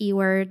Google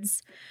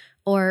Keywords,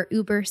 or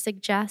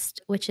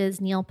Ubersuggest, which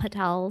is Neil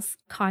Patel's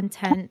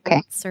content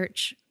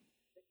search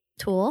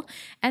tool.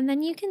 And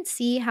then you can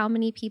see how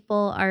many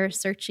people are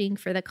searching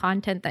for the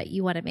content that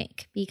you want to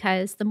make,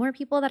 because the more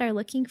people that are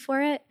looking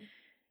for it,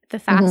 the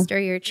faster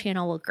your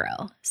channel will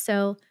grow.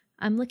 So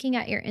I'm looking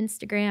at your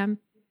Instagram.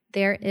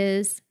 There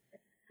is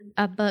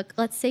a book.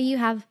 Let's say you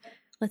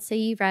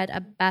read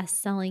a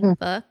best-selling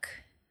book.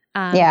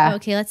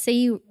 Okay, let's say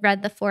you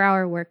read The 4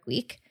 Hour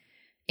Workweek,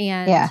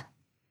 and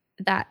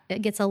that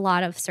it gets a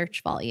lot of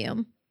search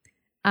volume.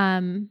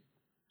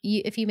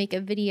 If you make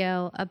a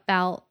video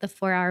about the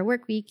 4-hour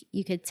work week,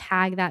 you could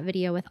tag that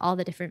video with all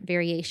the different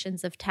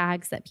variations of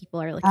tags that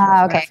people are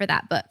looking for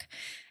that book.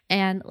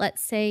 And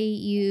let's say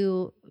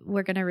you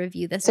were going to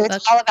review this book. So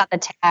it's all about the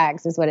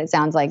tags is what it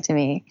sounds like to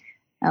me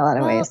in a lot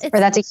of ways. Or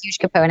that's a huge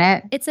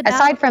component. It's about,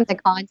 aside from the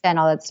content,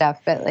 all that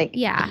stuff. But like,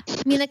 yeah,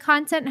 I mean, the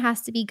content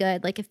has to be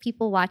good. Like if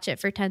people watch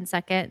it for 10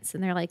 seconds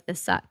and they're like, this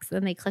sucks,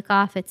 then they click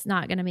off, it's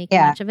not going to make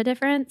much of a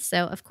difference.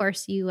 So of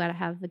course you got to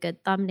have a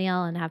good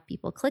thumbnail and have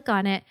people click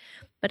on it.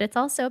 But it's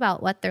also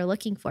about what they're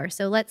looking for.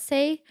 So let's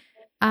say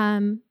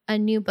a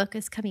new book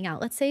is coming out.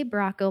 Let's say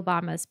Barack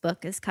Obama's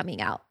book is coming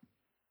out.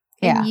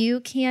 And you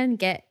can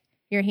get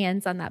your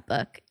hands on that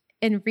book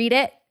and read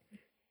it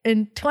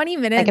in 20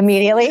 minutes. Like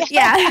immediately?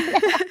 Yeah.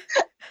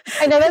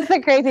 I know that's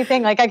the crazy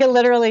thing. Like I could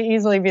literally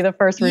easily be the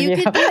first review.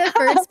 You could be the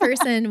first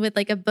person with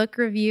like a book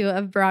review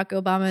of Barack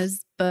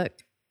Obama's book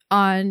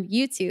on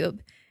YouTube.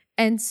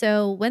 And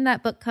so when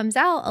that book comes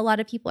out, a lot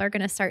of people are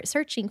going to start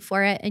searching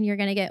for it and you're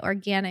going to get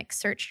organic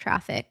search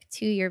traffic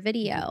to your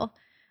video.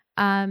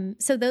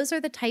 So those are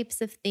the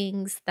types of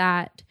things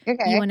that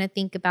you want to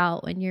think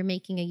about when you're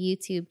making a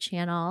YouTube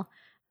channel.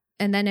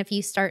 And then if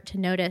you start to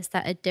notice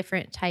that a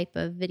different type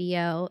of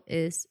video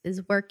is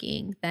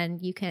working, then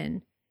you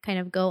can kind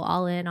of go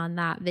all in on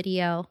that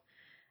video.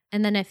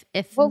 And then if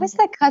what was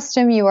that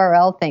custom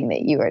URL thing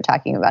that you were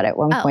talking about at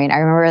one point? I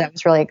remember that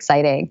was really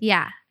exciting.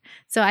 Yeah.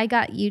 So I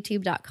got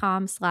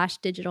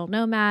youtube.com/digital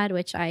nomad,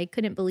 which I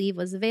couldn't believe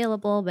was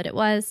available, but it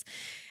was.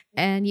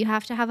 And you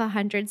have to have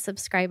 100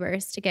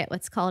 subscribers to get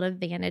what's called a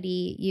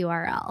vanity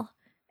URL.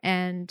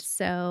 And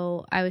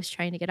so I was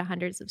trying to get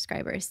 100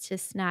 subscribers to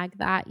snag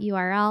that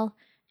URL.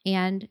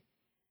 And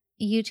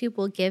YouTube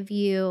will give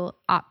you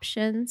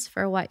options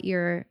for what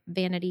your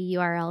vanity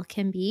URL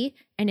can be.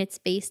 And it's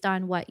based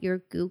on what your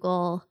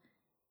Google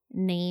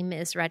name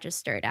is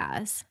registered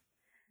as.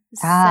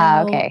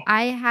 Okay.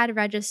 I had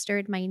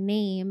registered my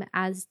name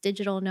as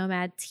Digital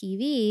Nomad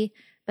TV,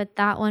 but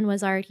that one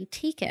was already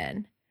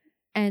taken.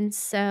 And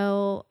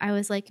so I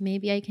was like,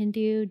 maybe I can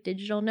do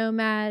Digital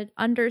Nomad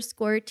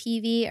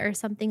 _TV or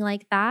something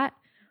like that.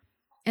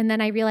 And then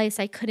I realized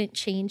I couldn't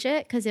change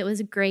it because it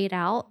was grayed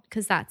out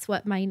because that's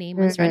what my name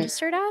was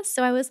registered as.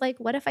 So I was like,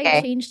 what if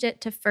I changed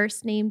it to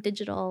first name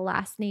digital,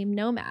 last name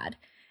nomad?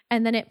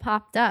 And then it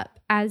popped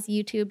up as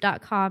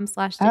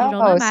youtube.com/digital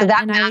nomad. So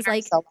that and I was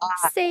like,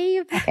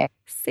 save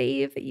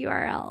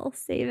URL,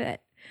 save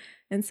it.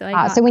 And so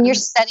so when you're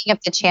setting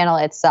up the channel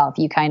itself,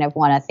 you kind of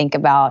want to think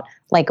about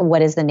like,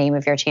 what is the name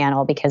of your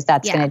channel? Because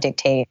that's going to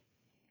dictate.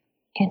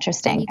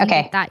 Interesting. You can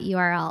get that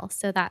URL.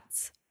 So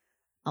that's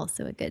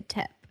also a good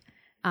tip.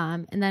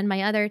 And then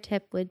my other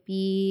tip would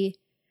be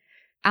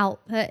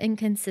output and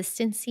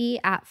consistency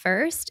at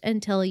first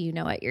until you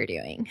know what you're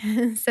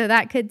doing. So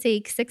that could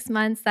take 6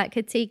 months. That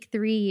could take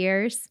 3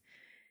 years.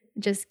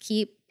 Just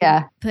keep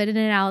putting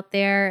it out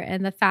there.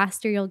 And the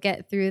faster you'll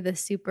get through the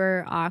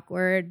super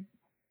awkward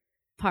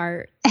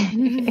part,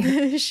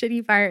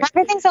 shitty part.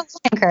 Everything's a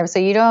learning curve. So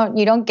you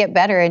don't get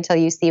better until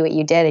you see what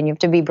you did. And you have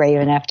to be brave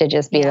enough to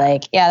just be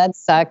like, yeah, that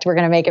sucked. We're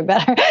going to make it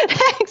better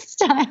next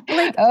time.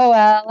 Like, oh,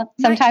 well,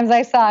 sometimes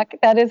I suck.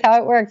 That is how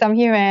it works. I'm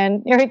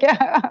human. Here we go.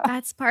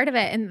 That's part of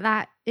it. And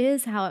that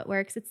is how it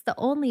works. It's the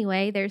only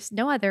way. There's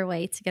no other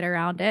way to get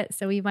around it.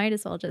 So we might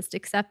as well just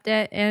accept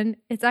it. And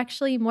it's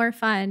actually more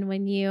fun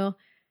when you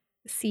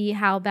see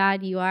how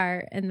bad you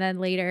are and then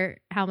later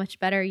how much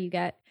better you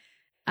get.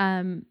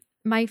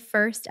 My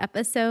first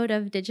episode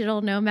of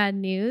Digital Nomad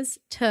News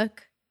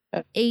took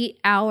 8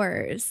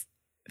 hours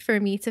for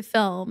me to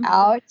film.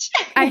 Ouch.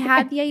 I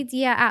had the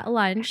idea at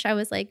lunch. I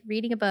was like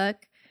reading a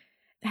book,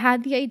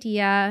 had the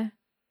idea,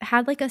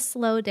 had like a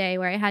slow day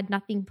where I had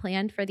nothing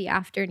planned for the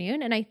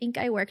afternoon. And I think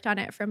I worked on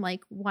it from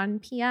like 1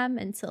 p.m.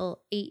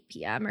 until 8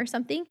 p.m. or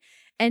something.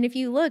 And if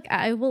you look,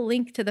 I will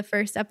link to the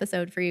first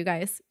episode for you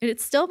guys.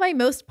 It's still my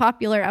most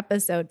popular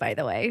episode, by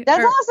the way.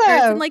 That's awesome.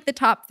 It's in like the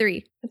top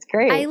 3. That's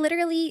great. I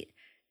literally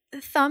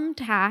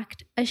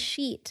thumbtacked a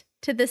sheet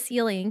to the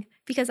ceiling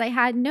because I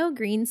had no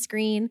green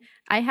screen.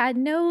 I had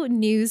no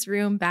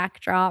newsroom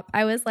backdrop.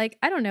 I was like,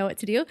 I don't know what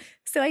to do.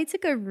 So I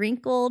took a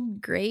wrinkled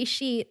gray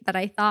sheet that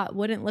I thought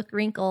wouldn't look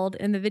wrinkled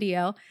in the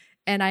video.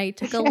 And I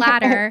took a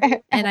ladder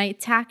and I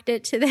tacked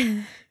it to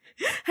the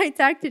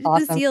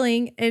the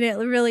ceiling, and it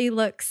really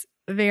looks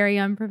very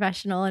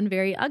unprofessional and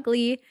very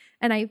ugly.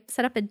 And I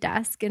set up a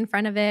desk in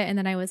front of it, and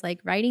then I was like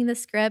writing the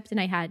script, and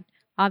I had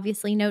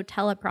obviously no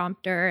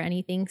teleprompter or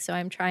anything. So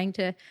I'm trying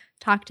to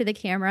talk to the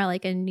camera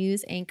like a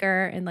news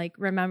anchor and like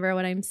remember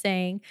what I'm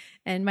saying.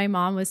 And my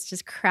mom was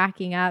just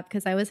cracking up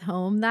because I was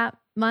home that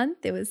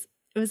month. It was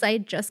I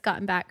had just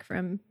gotten back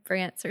from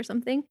France or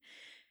something.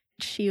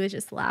 She was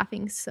just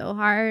laughing so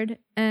hard.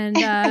 And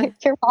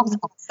your mom's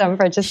awesome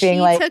for just being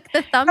like, she took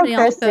the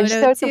thumbnail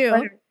photo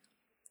too.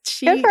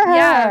 Good for her.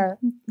 Yeah,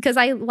 because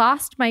I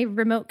lost my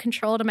remote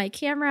control to my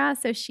camera.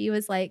 So she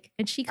was like,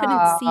 and she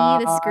couldn't see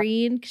the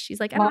screen because she's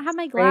like, I don't have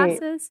my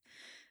glasses.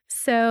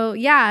 So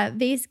yeah,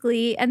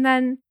 basically. And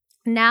then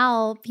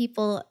now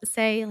people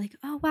say like,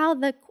 oh, wow,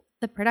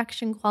 the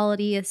production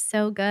quality is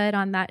so good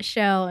on that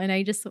show. And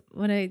I just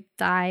want to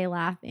die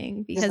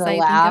laughing because I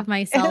think of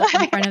myself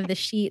in front of the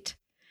sheet,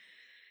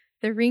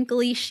 the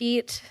wrinkly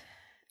sheet.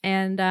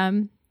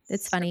 And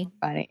it's so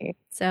funny.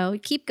 So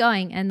keep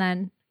going and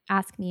then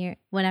ask me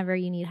whenever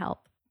you need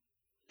help.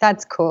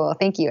 That's cool.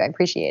 Thank you. I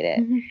appreciate it.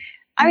 Mm-hmm.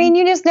 I mean,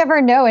 you just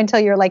never know until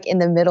you're like in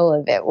the middle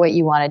of it, what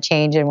you want to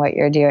change and what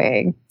you're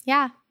doing.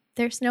 Yeah.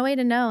 There's no way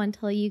to know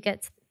until you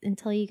get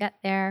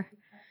there.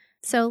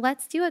 So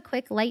let's do a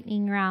quick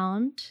lightning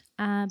round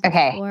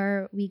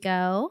before we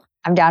go.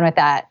 I'm down with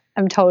that.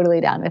 I'm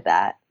totally down with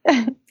that.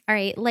 All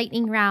right.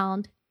 Lightning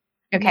round.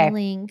 Okay.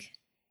 Mei-Ling,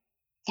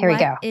 here we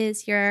go.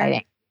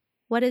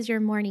 What is your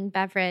morning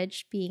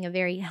beverage, being a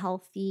very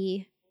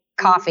healthy?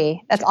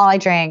 Coffee. That's all I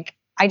drink.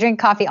 I drink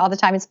coffee all the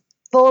time. It's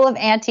full of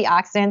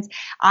antioxidants.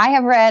 I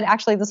have read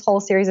actually this whole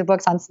series of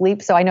books on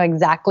sleep, so I know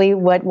exactly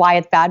why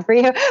it's bad for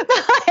you.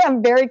 I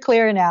am very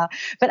clear now.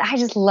 But I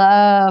just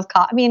love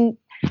coffee. I mean,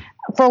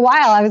 for a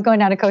while, I was going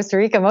down to Costa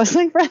Rica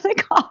mostly for the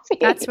coffee.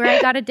 That's where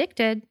I got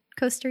addicted.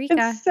 Costa Rica.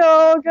 It's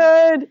so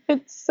good.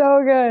 It's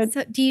so good.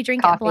 So do you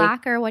drink it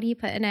black or what do you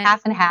put in it?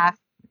 Half and half.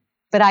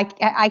 But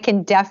I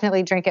can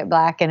definitely drink it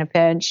black in a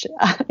pinch.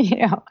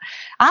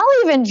 I'll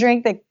even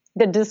drink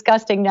the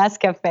disgusting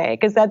Nescafe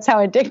because that's how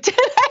addicted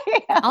I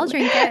am. I'll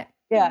drink it.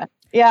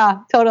 Yeah,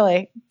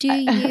 totally. Do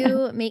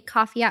you make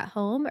coffee at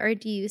home or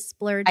do you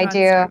splurge on do.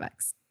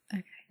 Starbucks?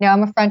 Okay. No,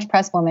 I'm a French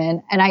press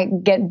woman and I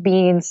get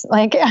beans.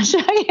 Like I'll show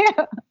you.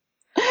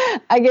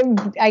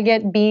 I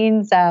get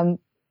beans,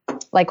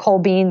 like whole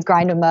beans,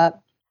 grind them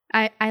up.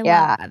 I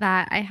love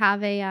that. I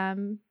have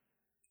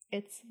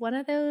it's one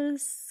of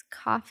those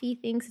coffee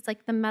things. It's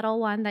like the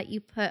metal one that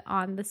you put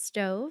on the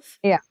stove.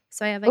 Yeah.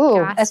 So I have a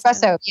gas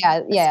espresso.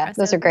 stove. Yeah.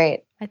 Those are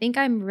great. I think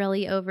I'm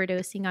really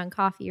overdosing on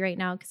coffee right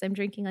now because I'm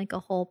drinking like a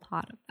whole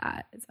pot of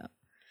that. So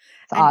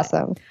it's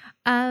awesome.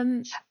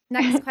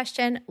 Next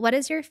question. What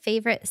is your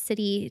favorite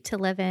city to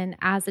live in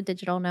as a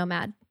digital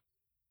nomad?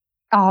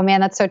 Oh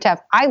man, that's so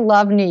tough. I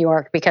love New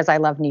York because I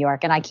love New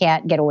York and I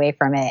can't get away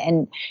from it.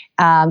 And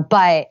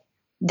but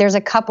there's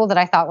a couple that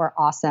I thought were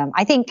awesome.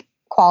 I think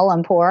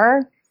Kuala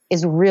Lumpur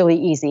is really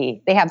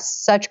easy. They have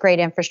such great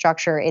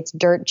infrastructure. It's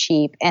dirt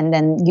cheap. And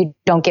then you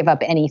don't give up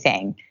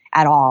anything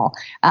at all.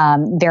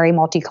 Very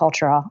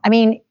multicultural. I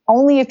mean,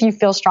 only if you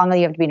feel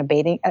strongly you have to be in a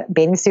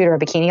bathing suit or a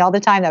bikini all the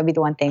time. That would be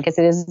the one thing because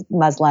it is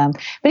Muslim.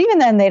 But even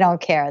then, they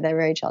don't care. They're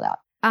very chilled out.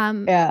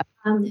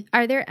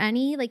 Are there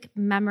any like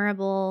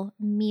memorable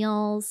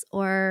meals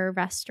or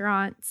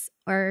restaurants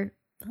or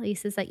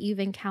places that you've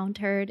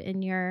encountered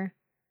in your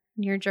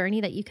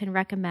journey that you can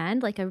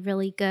recommend? Like a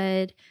really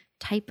good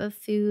type of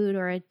food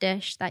or a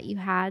dish that you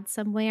had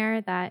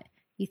somewhere that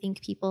you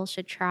think people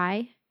should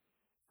try?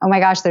 Oh my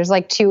gosh, there's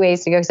like two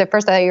ways to go. Because at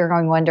first I thought you were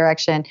going one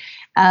direction.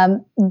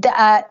 Like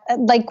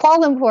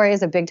Kuala Lumpur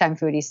is a big time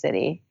foodie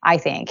city, I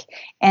think.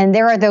 And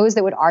there are those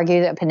that would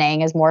argue that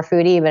Penang is more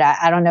foodie, but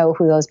I don't know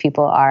who those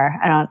people are.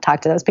 I don't talk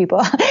to those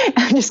people.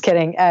 I'm just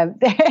kidding.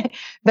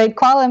 But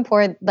Kuala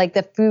Lumpur, like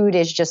the food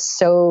is just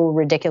so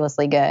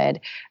ridiculously good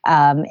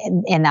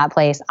in that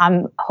place.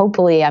 I'm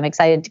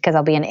excited because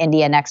I'll be in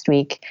India next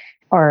week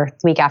or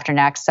week after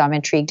next. So I'm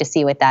intrigued to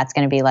see what that's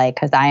going to be like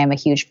because I am a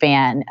huge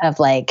fan of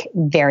like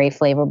very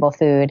flavorful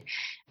food.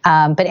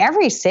 But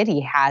every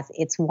city has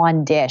its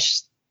one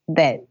dish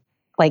that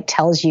like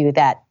tells you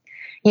that,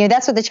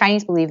 that's what the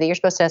Chinese believe, that you're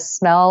supposed to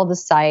smell the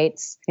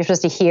sights. You're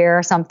supposed to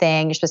hear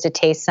something. You're supposed to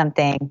taste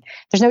something.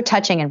 There's no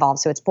touching involved.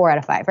 So it's 4 out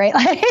of 5, right?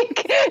 Like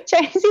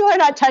Chinese people are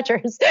not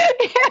touchers.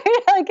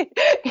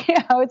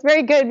 It's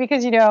very good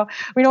because, we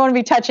don't want to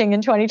be touching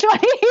in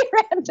 2020.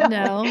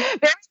 No.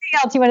 Everything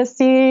else you want to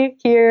see,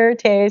 hear,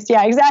 taste.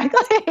 Yeah, exactly.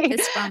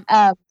 It's fun.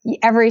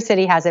 Every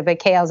city has it, but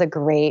KL is a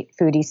great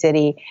foodie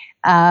city.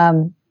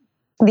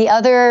 The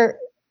other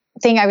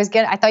thing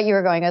I thought you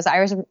were going is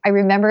I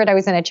remembered I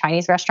was in a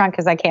Chinese restaurant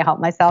because I can't help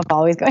myself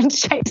always going to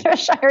Chinese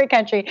restaurant every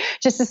country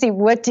just to see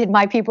what did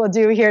my people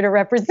do here to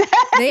represent.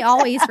 They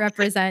always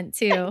represent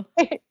too.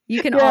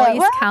 You can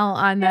always count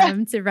on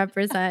them to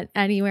represent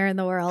anywhere in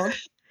the world.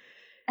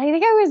 I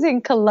think I was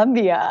in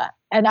Colombia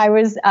and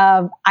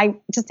I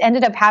just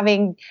ended up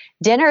having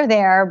dinner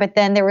there, but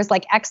then there was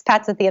like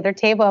expats at the other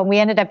table and we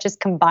ended up just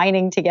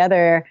combining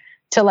together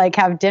to like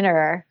have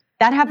dinner.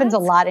 That happens a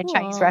lot in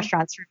Chinese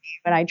restaurants for me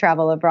when I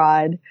travel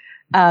abroad.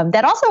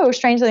 That also,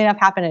 strangely enough,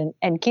 happened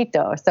in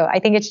Quito. So I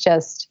think it's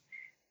just,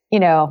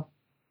 for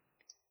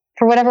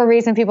whatever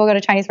reason, people go to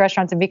Chinese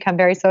restaurants and become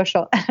very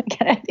social.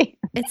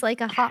 It's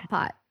like a hot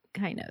pot,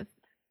 kind of,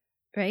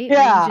 right?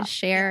 Yeah. Where you just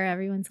share.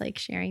 Everyone's like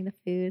sharing the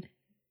food.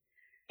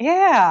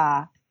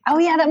 Yeah. Oh,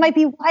 yeah, that might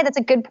be why. That's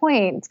a good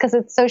point. It's because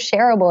it's so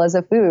shareable as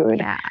a food.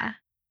 Yeah.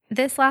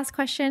 This last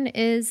question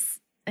is,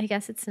 I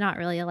guess it's not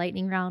really a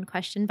lightning round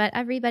question, but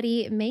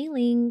everybody,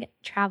 Mei-Ling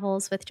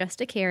travels with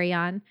just a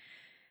carry-on.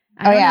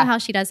 I don't know how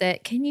she does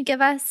it. Can you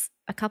give us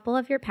a couple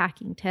of your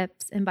packing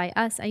tips? And by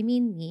us, I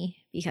mean me,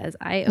 because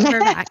I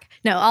overpack.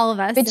 No, all of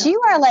us. But you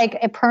are like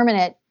a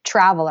permanent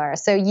traveler.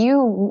 So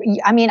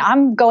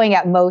I'm going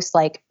at most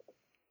like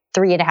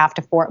 3.5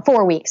 to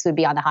 4 weeks would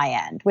be on the high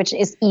end, which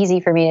is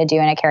easy for me to do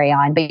in a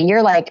carry-on, but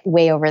you're like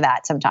way over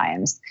that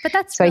sometimes. But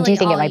that's so really I do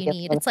think all it might you be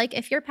need. It's like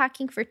if you're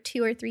packing for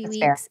 2 or 3 weeks,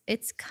 fair.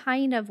 it's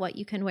kind of what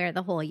you can wear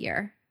the whole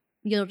year.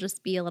 You'll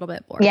just be a little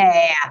bit bored.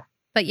 Yeah.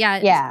 But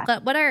Yeah.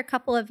 What are a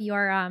couple of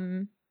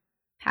your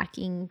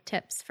packing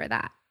tips for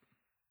that?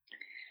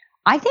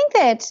 I think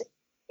that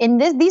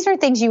these are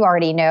things you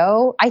already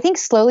know. I think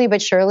slowly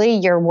but surely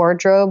your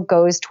wardrobe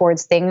goes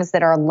towards things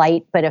that are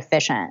light but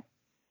efficient.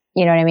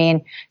 You know what I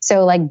mean?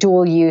 So like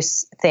dual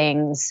use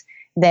things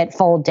that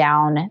fold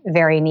down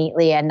very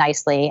neatly and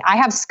nicely. I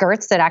have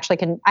skirts that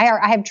actually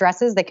I have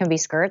dresses that can be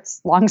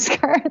skirts, long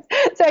skirts.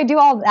 So I do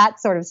all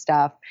that sort of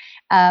stuff.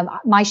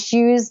 My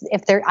shoes,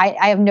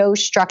 I have no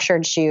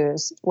structured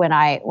shoes when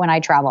I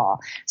travel.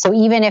 So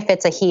even if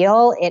it's a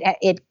heel,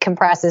 it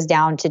compresses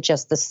down to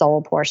just the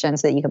sole portion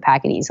so that you can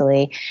pack it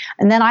easily.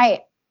 And then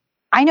I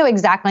know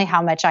exactly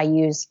how much I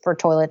use for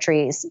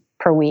toiletries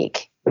per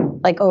week.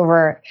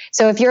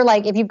 So if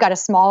you've got a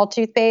small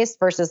toothpaste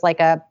versus like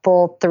a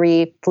full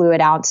 3 fluid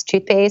ounce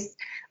toothpaste,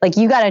 like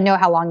you got to know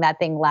how long that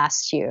thing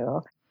lasts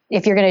you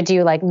if you're going to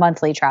do like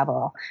monthly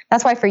travel.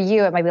 That's why for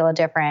you, it might be a little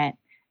different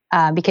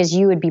because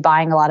you would be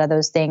buying a lot of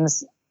those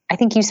things. I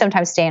think you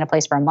sometimes stay in a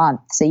place for a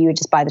month. So you would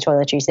just buy the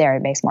toiletries there.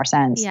 It makes more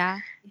sense. Yeah.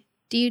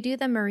 Do you do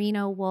the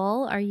merino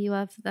wool? Are you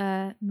of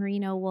the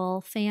merino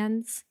wool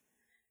fans?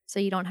 So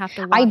you don't have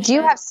to wash I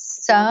do have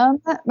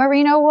some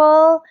merino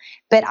wool,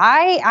 but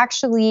I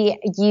actually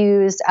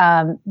use,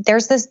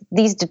 there's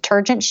these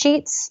detergent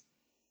sheets.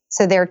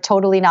 So they're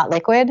totally not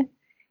liquid.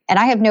 And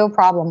I have no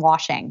problem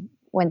washing.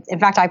 In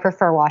fact, I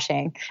prefer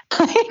washing.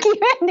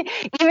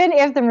 even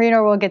if the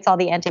merino wool gets all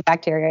the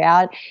antibacterial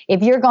out,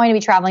 if you're going to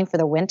be traveling for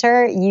the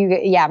winter,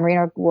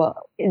 merino wool,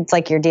 it's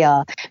like your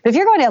deal. But if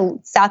you're going to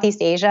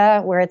Southeast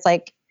Asia where it's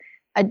like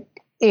a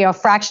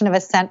fraction of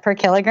a cent per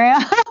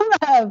kilogram,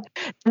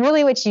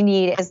 really what you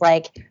need is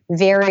like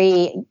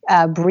very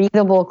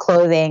breathable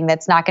clothing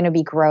that's not going to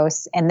be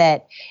gross, and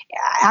that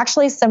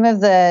actually some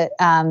of the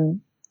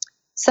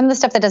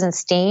stuff that doesn't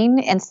stain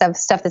and stuff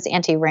that's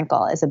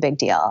anti-wrinkle is a big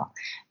deal,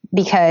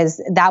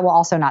 because that will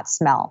also not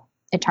smell,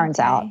 it turns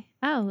out.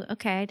 Oh,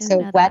 okay. I didn't so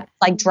know wet, that.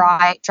 like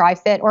dry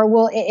fit,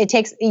 or it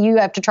takes, you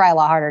have to try a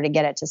lot harder to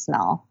get it to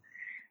smell,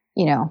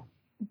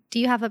 Do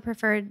you have a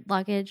preferred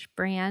luggage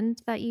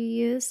brand that you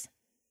use?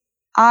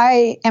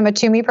 I am a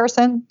Tumi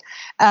person.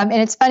 And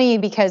it's funny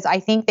because I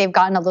think they've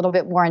gotten a little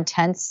bit more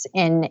intense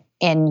in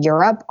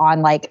Europe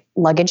on like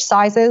luggage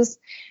sizes.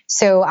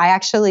 So I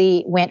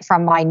actually went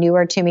from my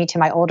newer Tumi to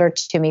my older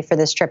Tumi for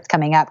this trip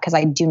coming up, because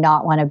I do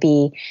not want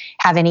to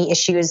have any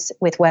issues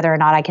with whether or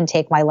not I can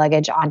take my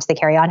luggage onto the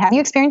carry-on. Have you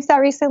experienced that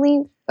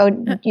recently?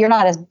 Oh,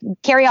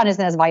 carry-on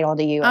isn't as vital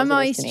to you. I'm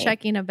always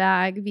checking a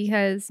bag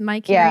because my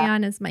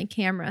carry-on is my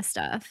camera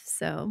stuff.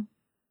 So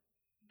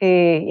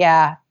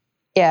yeah.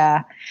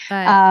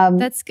 But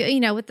that's good.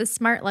 With the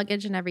smart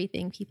luggage and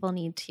everything, people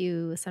need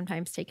to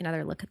sometimes take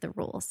another look at the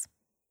rules.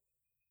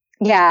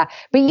 Yeah.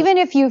 But even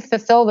if you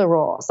fulfill the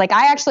rules, like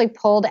I actually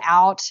pulled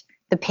out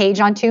the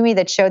page on Tumi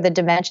that showed the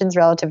dimensions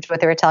relative to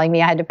what they were telling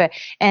me I had to put.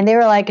 And they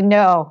were like,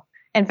 no.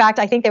 In fact,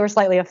 I think they were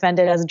slightly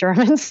offended as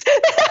Germans.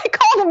 I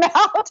called them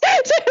out,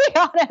 to be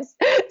honest.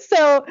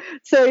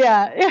 So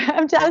yeah,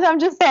 I'm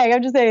just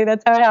saying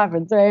that's how it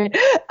happens, right?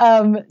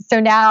 So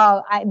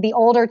now the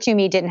older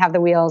Tumi didn't have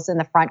the wheels in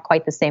the front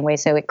quite the same way,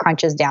 so it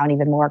crunches down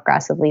even more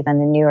aggressively than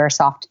the newer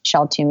soft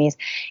shell Tumis.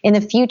 In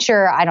the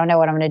future, I don't know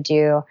what I'm going to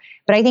do,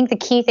 but I think the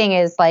key thing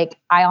is like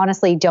I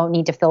honestly don't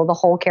need to fill the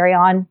whole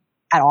carry-on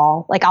at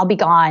all. Like I'll be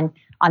gone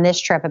on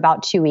this trip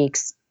about 2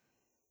 weeks.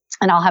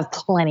 And I'll have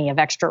plenty of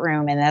extra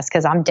room in this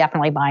because I'm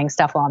definitely buying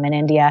stuff while I'm in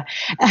India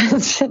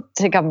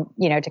to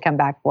come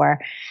back for.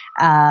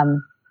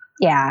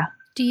 Yeah.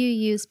 Do you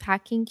use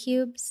packing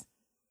cubes?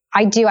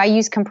 I do. I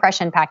use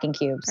compression packing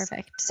cubes.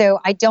 Perfect.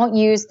 So I don't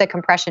use the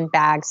compression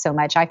bags so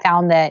much. I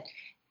found that,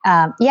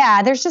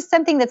 there's just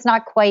something that's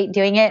not quite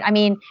doing it. I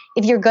mean,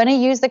 if you're going to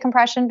use the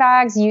compression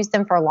bags, use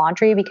them for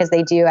laundry because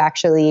they do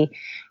actually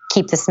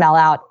keep the smell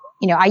out.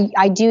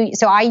 I do.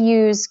 So I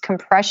use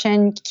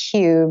compression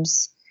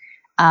cubes.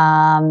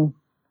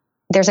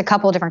 There's a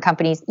couple of different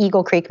companies.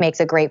 Eagle Creek makes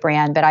a great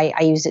brand, but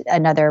I use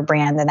another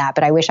brand than that,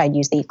 but I wish I'd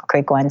used the Eagle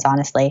Creek ones,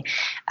 honestly.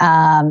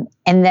 And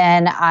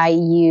then I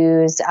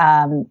use,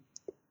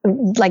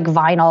 like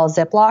vinyl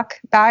Ziploc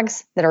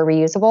bags that are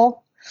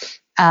reusable.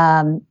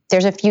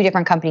 There's a few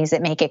different companies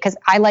that make it because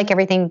I like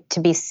everything to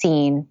be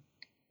seen.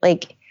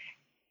 Like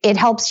it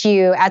helps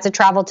you as a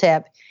travel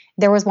tip.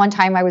 There was one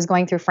time I was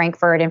going through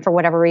Frankfurt and for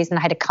whatever reason,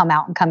 I had to come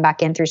out and come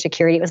back in through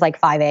security. It was like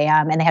 5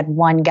 a.m. and they had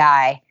one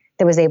guy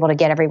that was able to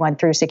get everyone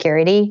through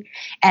security.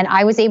 And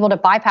I was able to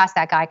bypass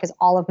that guy because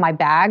all of my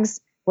bags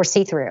were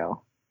see-through.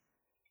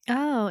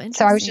 Oh, interesting.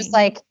 So I was just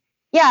like,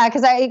 yeah,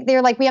 because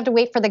they're like, we have to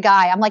wait for the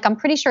guy. I'm like, I'm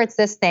pretty sure it's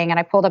this thing. And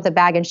I pulled up the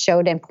bag and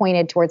showed and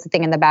pointed towards the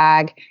thing in the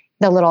bag,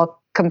 the little,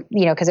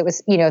 because it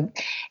was,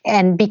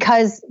 and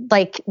because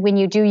like when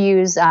you do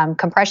use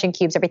compression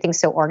cubes, everything's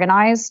so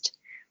organized.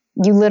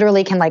 You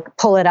literally can like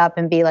pull it up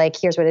and be like,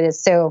 here's what it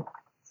is. So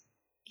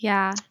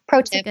yeah,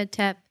 pro tip. A good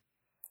tip.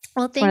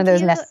 Well, It's one of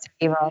those necessary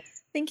evils.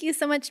 Thank you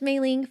so much, Mei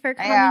Ling, for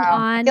coming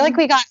on. I feel like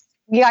we got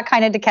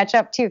kind of to catch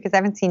up too, because I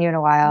haven't seen you in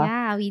a while.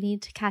 Yeah, we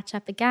need to catch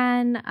up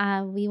again.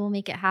 We will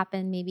make it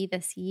happen maybe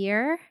this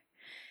year.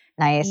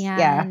 Nice.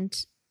 And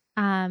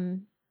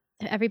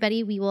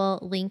everybody, we will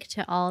link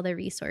to all the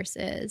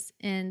resources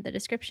in the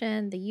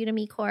description, the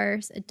Udemy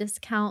course, a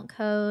discount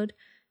code,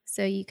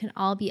 so you can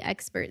all be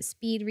expert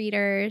speed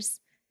readers.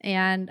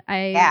 And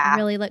I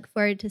really look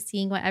forward to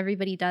seeing what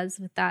everybody does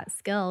with that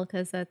skill,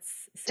 because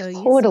that's so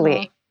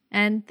useful.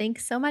 And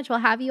thanks so much. We'll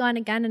have you on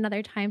again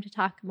another time to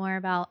talk more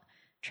about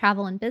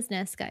travel and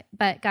business.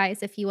 But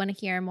guys, if you want to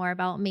hear more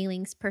about Mei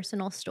Ling's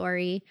personal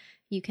story,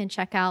 you can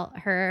check out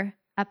her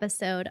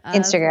episode of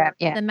Instagram,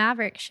 The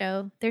Maverick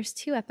Show. There's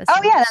 2 episodes.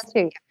 Oh, yeah, that's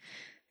true.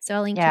 So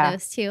I'll link to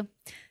those too.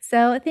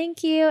 So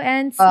thank you,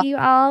 and see you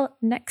all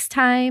next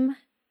time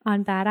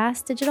on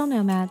Badass Digital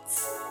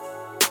Nomads.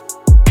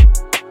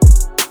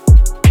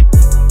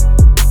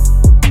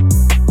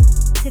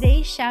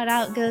 Today's shout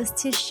out goes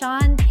to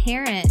Sean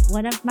Parent,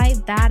 one of my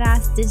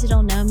Badass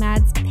Digital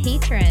Nomads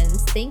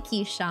patrons. Thank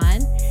you,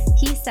 Sean.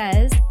 He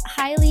says,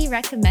 highly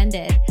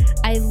recommended.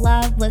 I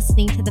love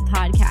listening to the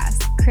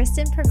podcast.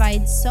 Kristen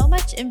provides so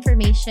much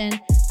information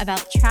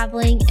about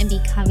traveling and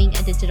becoming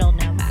a digital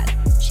nomad.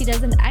 She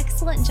does an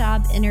excellent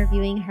job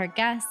interviewing her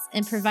guests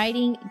and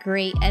providing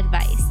great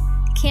advice.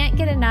 Can't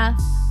get enough.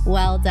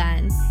 Well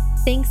done.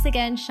 Thanks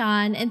again,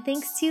 Sean, and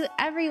thanks to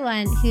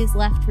everyone who's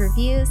left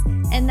reviews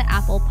in the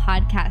Apple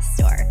Podcast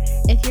Store.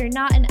 If you're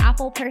not an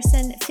Apple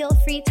person, feel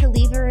free to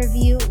leave a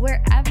review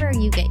wherever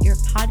you get your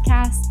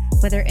podcasts,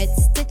 whether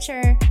it's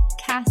Stitcher,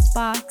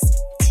 CastBox,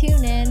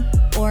 TuneIn,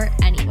 or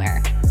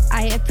anywhere.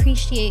 I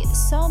appreciate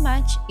so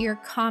much your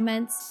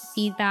comments,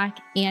 feedback,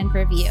 and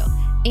review.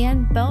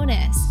 And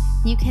bonus,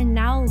 you can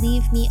now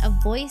leave me a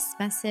voice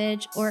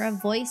message or a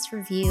voice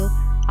review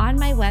on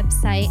my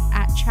website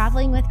at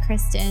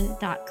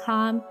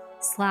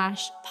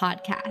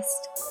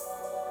travelingwithkristen.com/podcast.